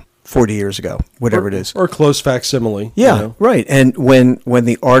 years ago, 40 years ago, whatever it is. Or close facsimile. Yeah, right. And when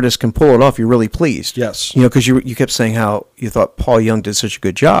the artist can pull it off, you're really pleased. Yes. Because you kept saying how you thought Paul Young did such a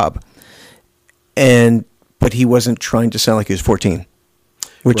good job, but he wasn't trying to sound like he was 14,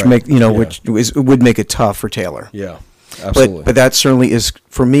 which Right. which would make it tough for Taylor. Yeah, absolutely. But that certainly is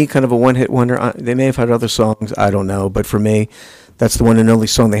for me kind of a one-hit wonder. They may have had other songs, I don't know, but for me, that's the one and only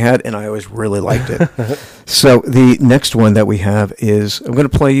song they had, and I always really liked it. So the next one that we have is, I'm going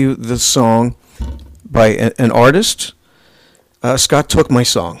to play you the song by an artist. Scott took my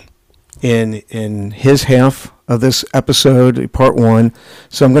song in his half of this episode, part one.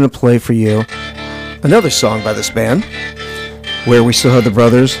 So I'm going to play for you another song by this band, where we still have the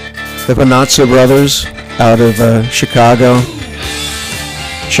brothers, the Bonazzo brothers, out of Chicago,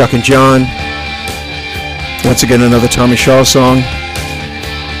 Chuck and John. Once again, another Tommy Shaw song.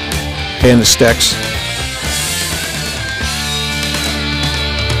 Band of Stax.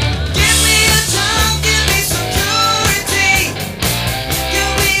 Give me a job, give me security, give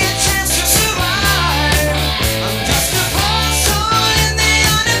me a chance to survive. I'm just a poor soul in the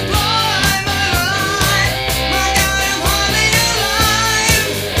unemployment line. My God, I'm hardly alive.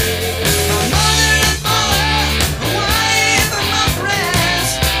 My mother and father, a wife and my friends,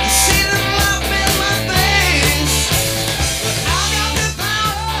 you see them up in my face. But I got the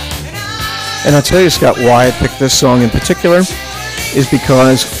power and And I'll tell you, Scott, why I picked this song in particular is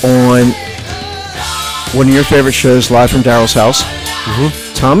because on one of your favorite shows, Live from Daryl's House,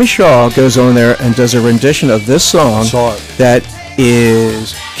 Tommy Shaw goes on there and does a rendition of this song Saw it. that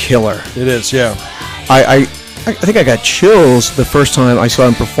is killer. It is, yeah. I think I got chills the first time I saw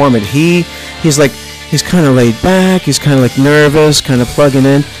him perform it. He's kind of laid back, he's kind of like nervous, kind of plugging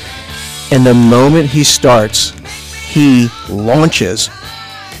in, and the moment he starts, he launches.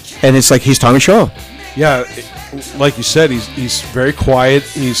 And it's like he's Tommy Shaw. Yeah, like you said, he's very quiet.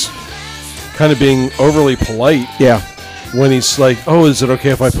 He's kind of being overly polite Yeah. when he's like, "Oh, is it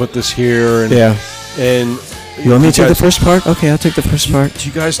okay if I put this here?" And, Yeah. And You want me to take the guys- first part? Okay, I'll take the first part. Do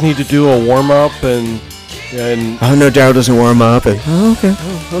you guys need to do a warm up? And And Oh, no, Daryl doesn't warm up. And, oh, okay.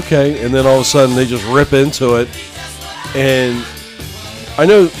 okay, and then all of a sudden they just rip into it. And I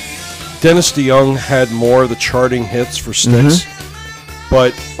know Dennis DeYoung had more of the charting hits for Styx,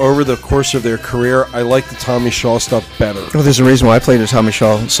 but over the course of their career, I like the Tommy Shaw stuff better. Well, there's a reason why I played a Tommy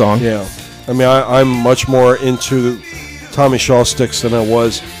Shaw song. Yeah, I mean, I'm much more into Tommy Shaw Styx than I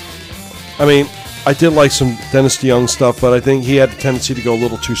was. I mean, I did like some Dennis DeYoung stuff, but I think he had a tendency to go a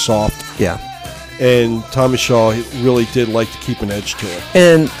little too soft. Yeah. And Tommy Shaw really did like to keep an edge to it.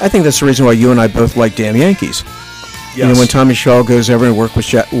 And I think that's the reason why you and I both like Damn Yankees. Yes. You know, when Tommy Shaw goes over and works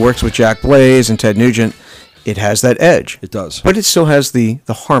with Jack Blaze and Ted Nugent, it has that edge. It does. But it still has the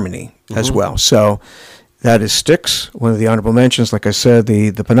harmony as well. So that is Styx, one of the honorable mentions. Like I said,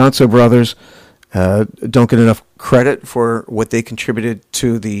 the Panazzo brothers don't get enough credit for what they contributed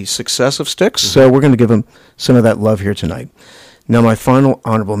to the success of Styx. So we're going to give them some of that love here tonight. Now, my final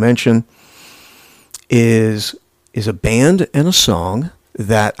honorable mention is a band and a song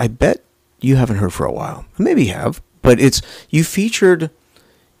that I bet you haven't heard for a while. Maybe you have, but you featured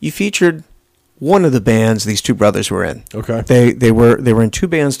one of the bands these two brothers were in. Okay. They were in two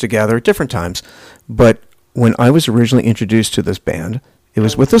bands together at different times, but when I was originally introduced to this band, it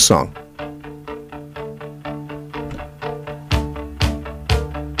was with this song.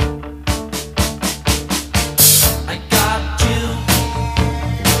 I got you.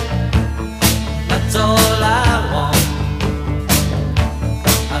 That's all I want.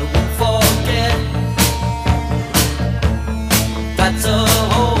 I won't forget. That's a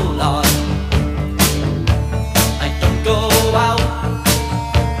whole lot. I don't go out.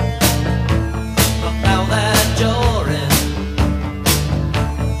 Not now that you're in.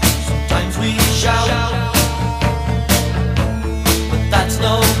 Sometimes we shout, but that's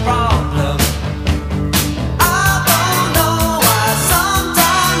no problem. I don't know why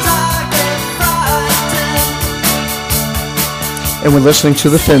sometimes I get frightened. And we're listening to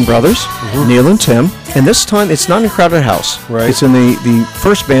the Finn brothers, Neil and Tim. And this time, it's not in Crowded House. Right. It's in the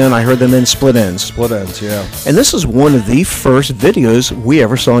first band. I heard them in Split Ends. Split Ends, yeah. And this is one of the first videos we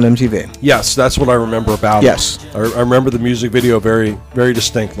ever saw on MTV. Yes, that's what I remember about Yes. it. I remember the music video very, very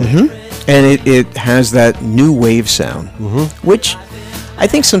distinctly. And it has that new wave sound, which I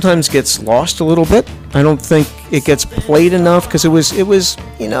think sometimes gets lost a little bit. I don't think it gets played enough because it was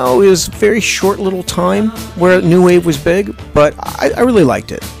very short little time where new wave was big, but I really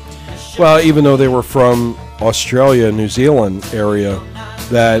liked it. Well, even though they were from Australia, New Zealand area,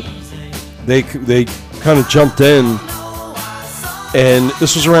 that they kind of jumped in, and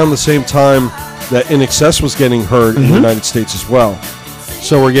this was around the same time that In Excess was getting heard in the United States as well.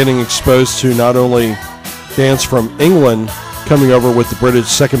 So we're getting exposed to not only bands from England coming over with the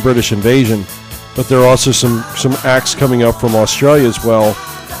second British invasion, but there are also some acts coming up from Australia as well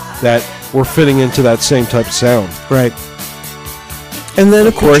that were fitting into that same type of sound. Right. And then,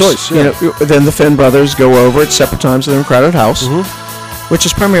 of course, choice, yeah. then the Finn brothers go over at separate times in Crowded House, which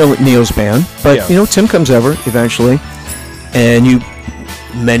is primarily Neil's band. But, Yeah. Tim comes over eventually, and you,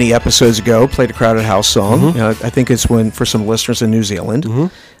 many episodes ago, played a Crowded House song. I think it's for some listeners in New Zealand.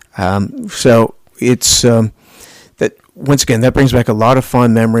 So it's, that once again, that brings back a lot of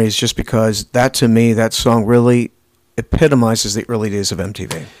fond memories just because that song really epitomizes the early days of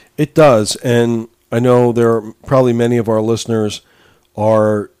MTV. It does, and I know there are probably many of our listeners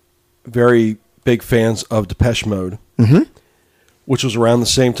are very big fans of Depeche Mode, which was around the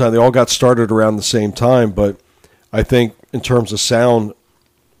same time. They all got started around the same time, but I think in terms of sound,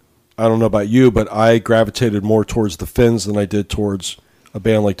 I don't know about you, but I gravitated more towards the Finns than I did towards a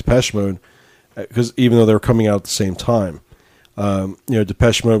band like Depeche Mode, because even though they were coming out at the same time.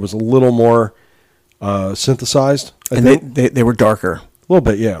 Depeche Mode was a little more synthesized, I think. They were darker. A little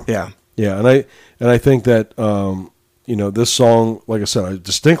bit, yeah. Yeah. And I think that this song, like I said, I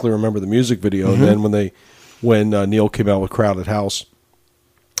distinctly remember the music video, and then when Neil came out with Crowded House,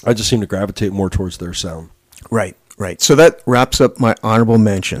 I just seemed to gravitate more towards their sound. Right. So that wraps up my honorable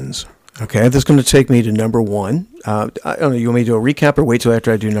mentions. Okay, this is going to take me to number one. I don't know, you want me to do a recap or wait till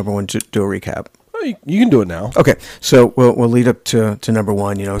after I do number one to do a recap? Well, you can do it now. Okay, so we'll lead up to number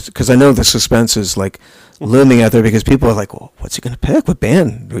one, because I know the suspense is like looming out there because people are like, well, what's he going to pick? What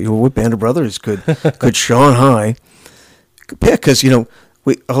band? What band of brothers could Sean High pick? Because,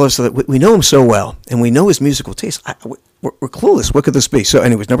 we know him so well, and we know his musical taste. We're clueless. What could this be? So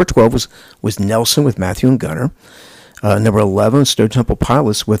anyways, number 12 was Nelson with Matthew and Gunnar. Number 11, Stone Temple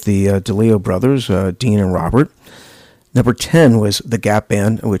Pilots with the DeLeo brothers, Dean and Robert. Number 10 was the Gap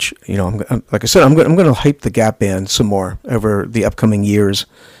Band, which, like I said, I'm going to hype the Gap Band some more over the upcoming years,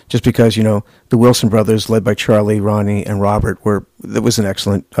 just because, the Wilson brothers, led by Charlie, Ronnie, and Robert, that was an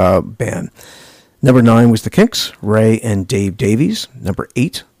excellent band. Number 9 was the Kinks, Ray and Dave Davies. Number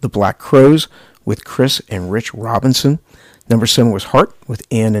 8, the Black Crowes with Chris and Rich Robinson. Number 7 was Heart with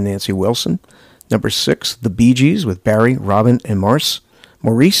Ann and Nancy Wilson. Number 6, the Bee Gees with Barry, Robin, and Maurice,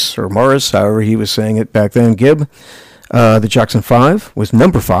 however he was saying it back then, Gibb. The Jackson 5 was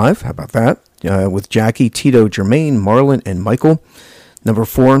number 5, how about that, with Jackie, Tito, Jermaine, Marlon, and Michael. Number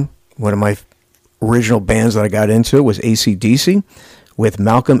 4, one of my original bands that I got into was AC/DC with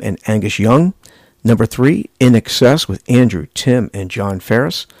Malcolm and Angus Young. Number 3, In Excess with Andrew, Tim, and John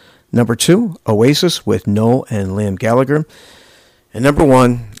Ferris. Number 2, Oasis with Noel and Liam Gallagher. And number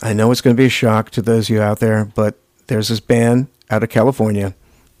 1, I know it's going to be a shock to those of you out there, but there's this band out of California,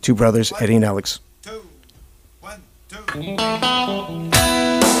 two brothers, Eddie and Alex. 2, 1, 2.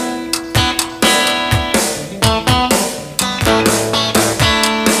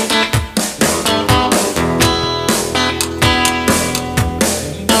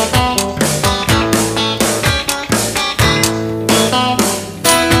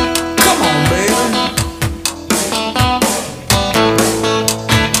 Come on, baby.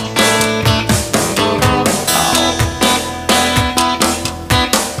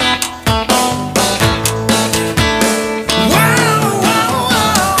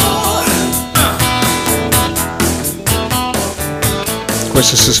 Of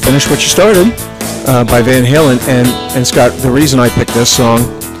course, this is Finish What You Started by Van Halen. And Scott, the reason I picked this song,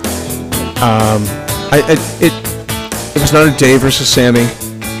 it was not a Dave versus Sammy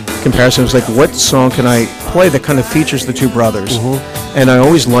comparison. It was like, what song can I play that kind of features the two brothers? And I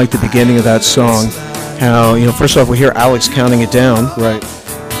always liked the beginning of that song. How, first off, we hear Alex counting it down. Right.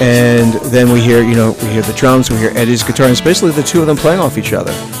 And then we hear the drums, we hear Eddie's guitar, and it's basically the two of them playing off each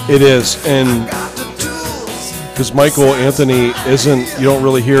other. It is, and because Michael Anthony you don't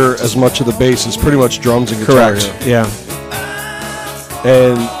really hear as much of the bass. It's pretty much drums and guitar. Correct. Here. Yeah.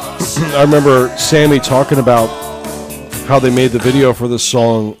 And I remember Sammy talking about how they made the video for this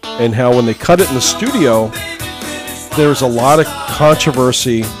song and how when they cut it in the studio, there was a lot of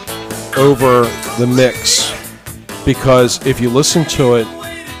controversy over the mix, because if you listen to it,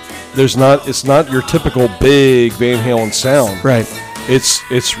 it's not your typical big Van Halen sound. Right.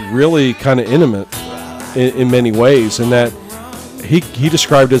 It's really kind of intimate in many ways, and that he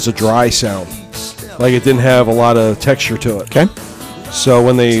described it as a dry sound, like it didn't have a lot of texture to it. Okay. So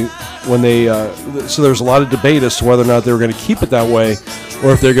so there was a lot of debate as to whether or not they were going to keep it that way,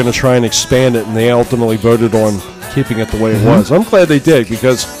 or if they're going to try and expand it, and they ultimately voted on keeping it the way it was. I'm glad they did,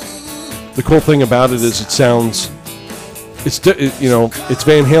 because the cool thing about it is it sounds, it's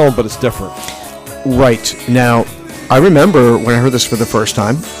Van Halen, but it's different. Right. Now, I remember when I heard this for the first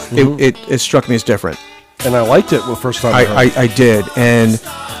time, it struck me as different. And I liked it the first time I heard it. I did, and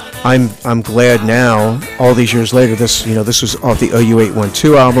I'm glad now, all these years later. This was off the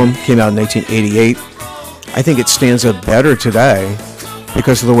OU812 album, came out in 1988. I think it stands up better today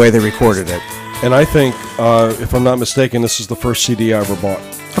because of the way they recorded it. And I think, if I'm not mistaken, this is the first CD I ever bought.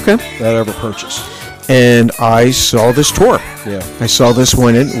 Okay. That I ever purchased. And I saw this tour. Yeah. I saw this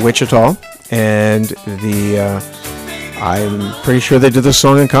one in Wichita, and I'm pretty sure they did this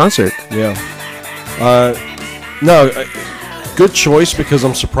song in concert. Yeah. Good choice, because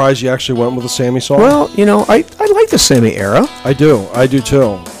I'm surprised you actually went with a Sammy song. Well, I like the Sammy era. I do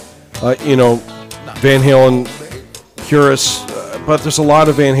too. Van Halen purists, but there's a lot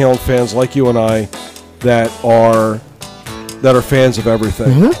of Van Halen fans like you and I that are fans of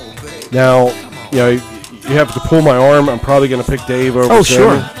everything. Now, you have to pull my arm. I'm probably going to pick Dave over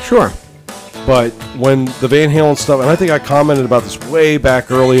Sammy. Sure. But when the Van Halen stuff, and I think I commented about this way back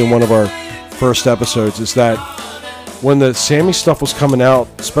early in one of our first episodes, is that when the Sammy stuff was coming out,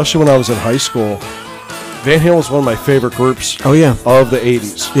 especially when I was in high school, Van Halen was one of my favorite groups Oh, yeah. of the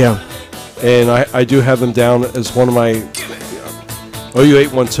 80s. Yeah. And I do have them down as one of my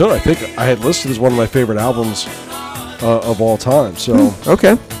OU812. I think I had listed as one of my favorite albums of all time. So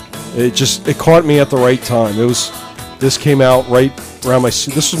Okay. it caught me at the right time. This came out right around this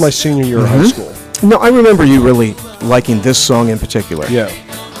was my senior year of high school. No, I remember you really liking this song in particular. Yeah.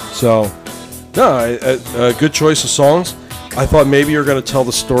 So, no, a good choice of songs. I thought maybe you were going to tell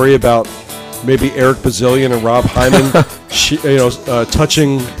the story about maybe Eric Bazillion and Rob Hyman,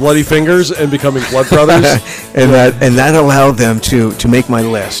 touching bloody fingers and becoming blood brothers. and that allowed them to make my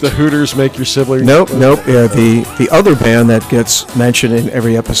list. The Hooters make your siblings. Nope. Yeah, the other band that gets mentioned in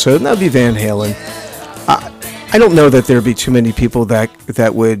every episode, and that would be Van Halen. I don't know that there'd be too many people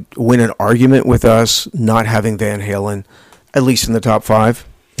that would win an argument with us not having Van Halen, at least in the top 5.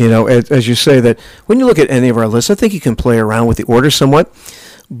 As you say, that when you look at any of our lists, I think you can play around with the order somewhat,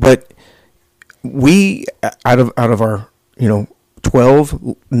 but we out of our 12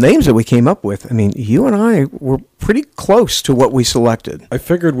 12 names that we came up with, I mean, you and I were pretty close to what we selected. I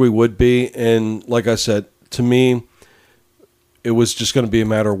figured we would be, and like I said, to me, it was just going to be a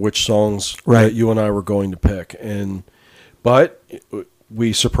matter of which songs Right. that you and I were going to pick. But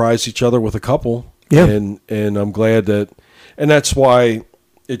we surprised each other with a couple. Yeah. And I'm glad that, and that's why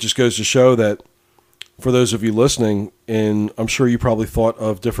it just goes to show that for those of you listening, and I'm sure you probably thought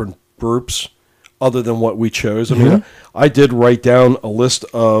of different groups other than what we chose. I mean, I did write down a list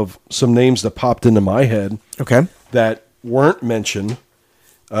of some names that popped into my head Okay. that weren't mentioned.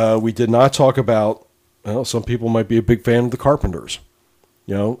 We did not talk about, well, some people might be a big fan of the Carpenters.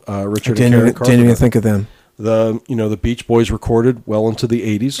 You know, Richard and Karen Carpenter. Didn't even think of them. The Beach Boys recorded well into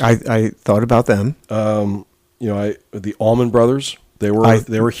the 80s. I thought about them. The Allman Brothers, they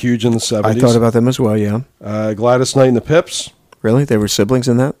were huge in the 70s. I thought about them as well, yeah. Gladys Knight and the Pips. Really? They were siblings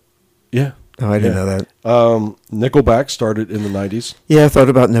in that? Yeah. Oh, I didn't know that. Nickelback started in the 90s. Yeah, I thought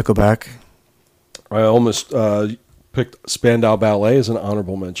about Nickelback. I almost picked Spandau Ballet as an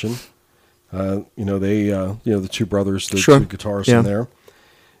honorable mention. The two brothers, the Sure. two guitarists Yeah. in there.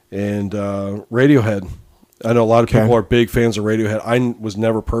 And Radiohead. I know a lot of people Okay. are big fans of Radiohead. I was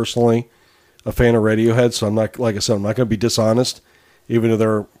never personally a fan of Radiohead, so I'm not, like I said, I'm not going to be dishonest. Even though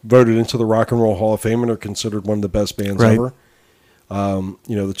they're voted into the Rock and Roll Hall of Fame and are considered one of the best bands Right. ever.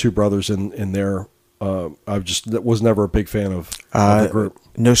 The two brothers in there, I just was never a big fan of the group.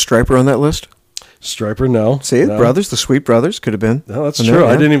 No Striper on that list? Striper, no. See, no. Brothers, the Sweet Brothers could have been. No, that's in true. there,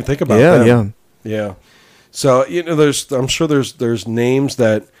 I yeah. didn't even think about Yeah, them. yeah. Yeah. So, I'm sure there's names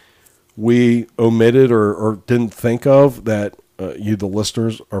that we omitted or didn't think of that you, the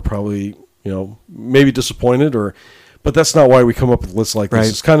listeners, are probably, maybe disappointed but that's not why we come up with lists like this. Right.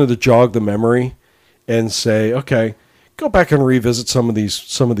 It's kind of to jog the memory and say, okay, go back and revisit some of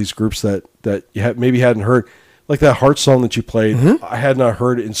these groups that you maybe hadn't heard. Like that Heart song that you played, I had not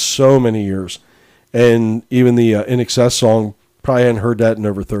heard in so many years. And even the In Excess song, probably hadn't heard that in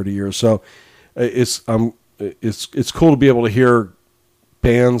over 30 years. So it's cool to be able to hear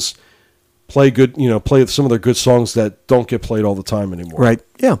bands play play some of their good songs that don't get played all the time anymore. Right.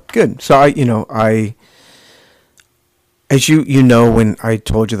 Yeah, good. So I as you know, when I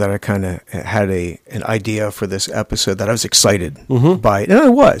told you that I kind of had an idea for this episode, that I was excited by it, and I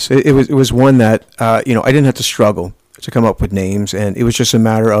was. It was one that I didn't have to struggle to come up with names, and it was just a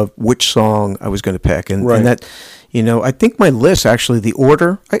matter of which song I was going to pick, and that, I think my list, actually, the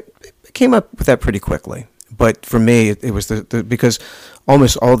order, I came up with that pretty quickly. But for me, it was because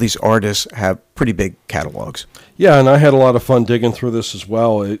almost all these artists have pretty big catalogs. Yeah, and I had a lot of fun digging through this as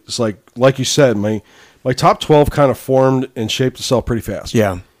well. It's like you said, my top 12 kind of formed and shaped itself pretty fast.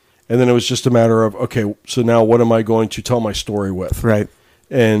 Yeah. And then it was just a matter of, okay, so now what am I going to tell my story with? Right.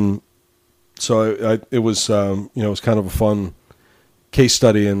 And so it was, it was kind of a fun case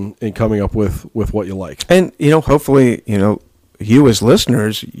study in coming up with what you like. And, hopefully, you as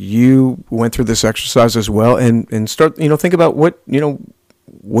listeners, you went through this exercise as well and start, think about what do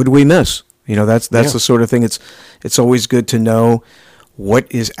we miss? That's the sort of thing. It's always good to know what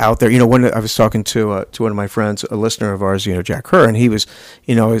is out there. When I was talking to one of my friends, a listener of ours, Jack Kerr, and he was,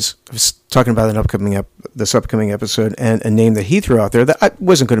 I was talking about this upcoming episode, and a name that he threw out there that I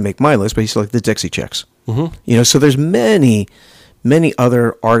wasn't going to make my list, but he's like the Dixie Chicks. Mm-hmm. So there's many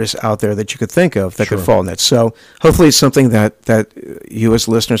other artists out there that you could think of that could fall in that. So hopefully it's something that you as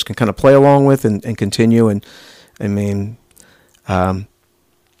listeners can kind of play along with and continue. And I mean, like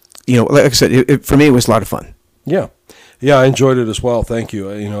I said, for me, it was a lot of fun. Yeah. Yeah, I enjoyed it as well. Thank you.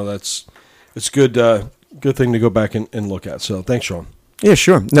 It's good thing to go back and look at. So thanks, Sean. Yeah,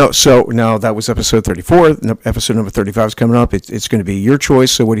 sure. No, so now that was episode 34. Episode number 35 is coming up. It's going to be your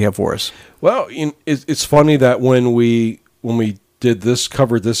choice. So what do you have for us? Well, it's funny that when we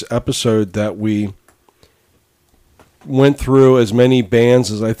covered this episode, that we went through as many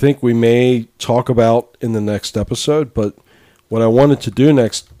bands as I think we may talk about in the next episode. But what I wanted to do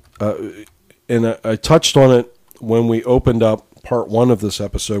next, and I touched on it when we opened up part 1 of this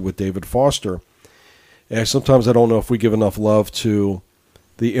episode with David Foster. And sometimes I don't know if we give enough love to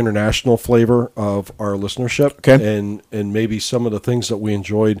the international flavor of our listenership, okay, and maybe some of the things that we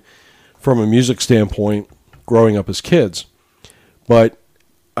enjoyed from a music standpoint growing up as kids. But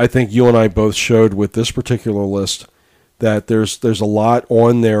I think you and I both showed with this particular list that there's a lot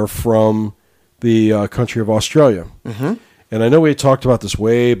on there from the country of Australia. Mm-hmm. And I know we had talked about this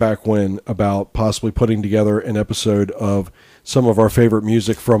way back when, about possibly putting together an episode of some of our favorite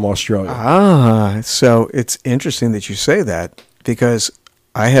music from Australia. So it's interesting that you say that, because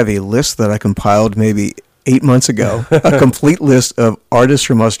I have a list that I compiled maybe 8 months ago, a complete list of artists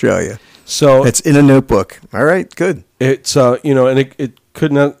from Australia. So it's in a notebook. All right, good. it's and it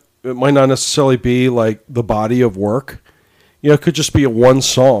could not, it might not necessarily be like the body of work. It could just be a one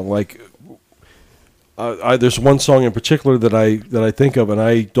song. Like there's one song in particular that I think of, and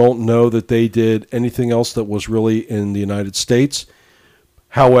I don't know that they did anything else that was really in the United States.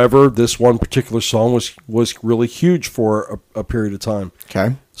 However, this one particular song was really huge for a period of time.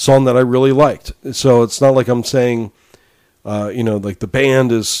 Okay. Song that I really liked. So it's not like I'm saying, like the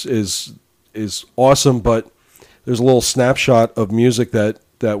band is awesome, but there's a little snapshot of music that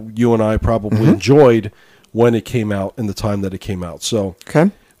you and I probably enjoyed when it came out in the time that it came out. So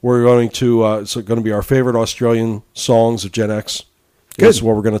Okay. we're going to it's going to be our favorite Australian songs of Gen X. Good. This is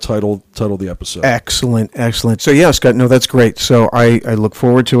what we're going to title the episode. Excellent. So yeah, Scott, no, that's great. So I look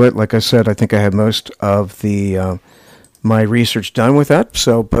forward to it. Like I said, I think I have most of the my research done with that.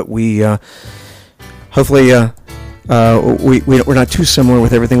 So, but we hopefully we're not too similar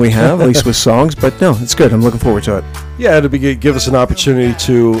with everything we have, at least with songs. But no, it's good. I'm looking forward to it. Yeah, give us an opportunity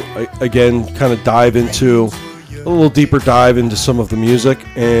to again kind of dive into a little deeper dive into some of the music,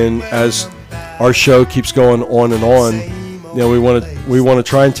 and as our show keeps going on and on, we want to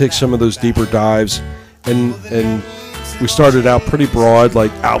try and take some of those deeper dives, and we started out pretty broad,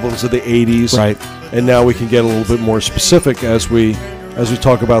 like albums of the 80s, Right. And now we can get a little bit more specific as we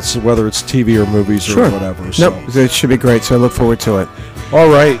talk about whether it's TV or movies or whatever. So. Nope, it should be great. So I look forward to it. All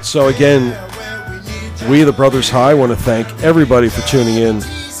right. So again, we, the Brothers High, want to thank everybody for tuning in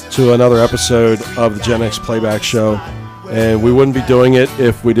to another episode of the Gen X Playback Show. And we wouldn't be doing it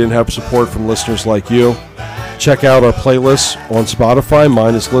if we didn't have support from listeners like you. Check out our playlists on Spotify.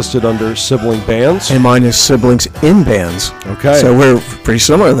 Mine is listed under Sibling Bands. And mine is Siblings in Bands. Okay. So we're pretty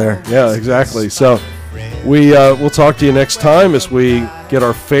similar there. Yeah, exactly. So we'll talk to you next time as we get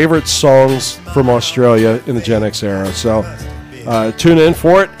our favorite songs from Australia in the Gen X era. So tune in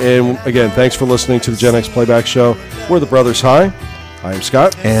for it. And again, thanks for listening to the Gen X Playback Show. We're the Brothers High. I am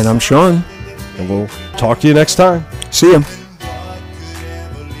Scott. And I'm Sean. And we'll talk to you next time. See ya.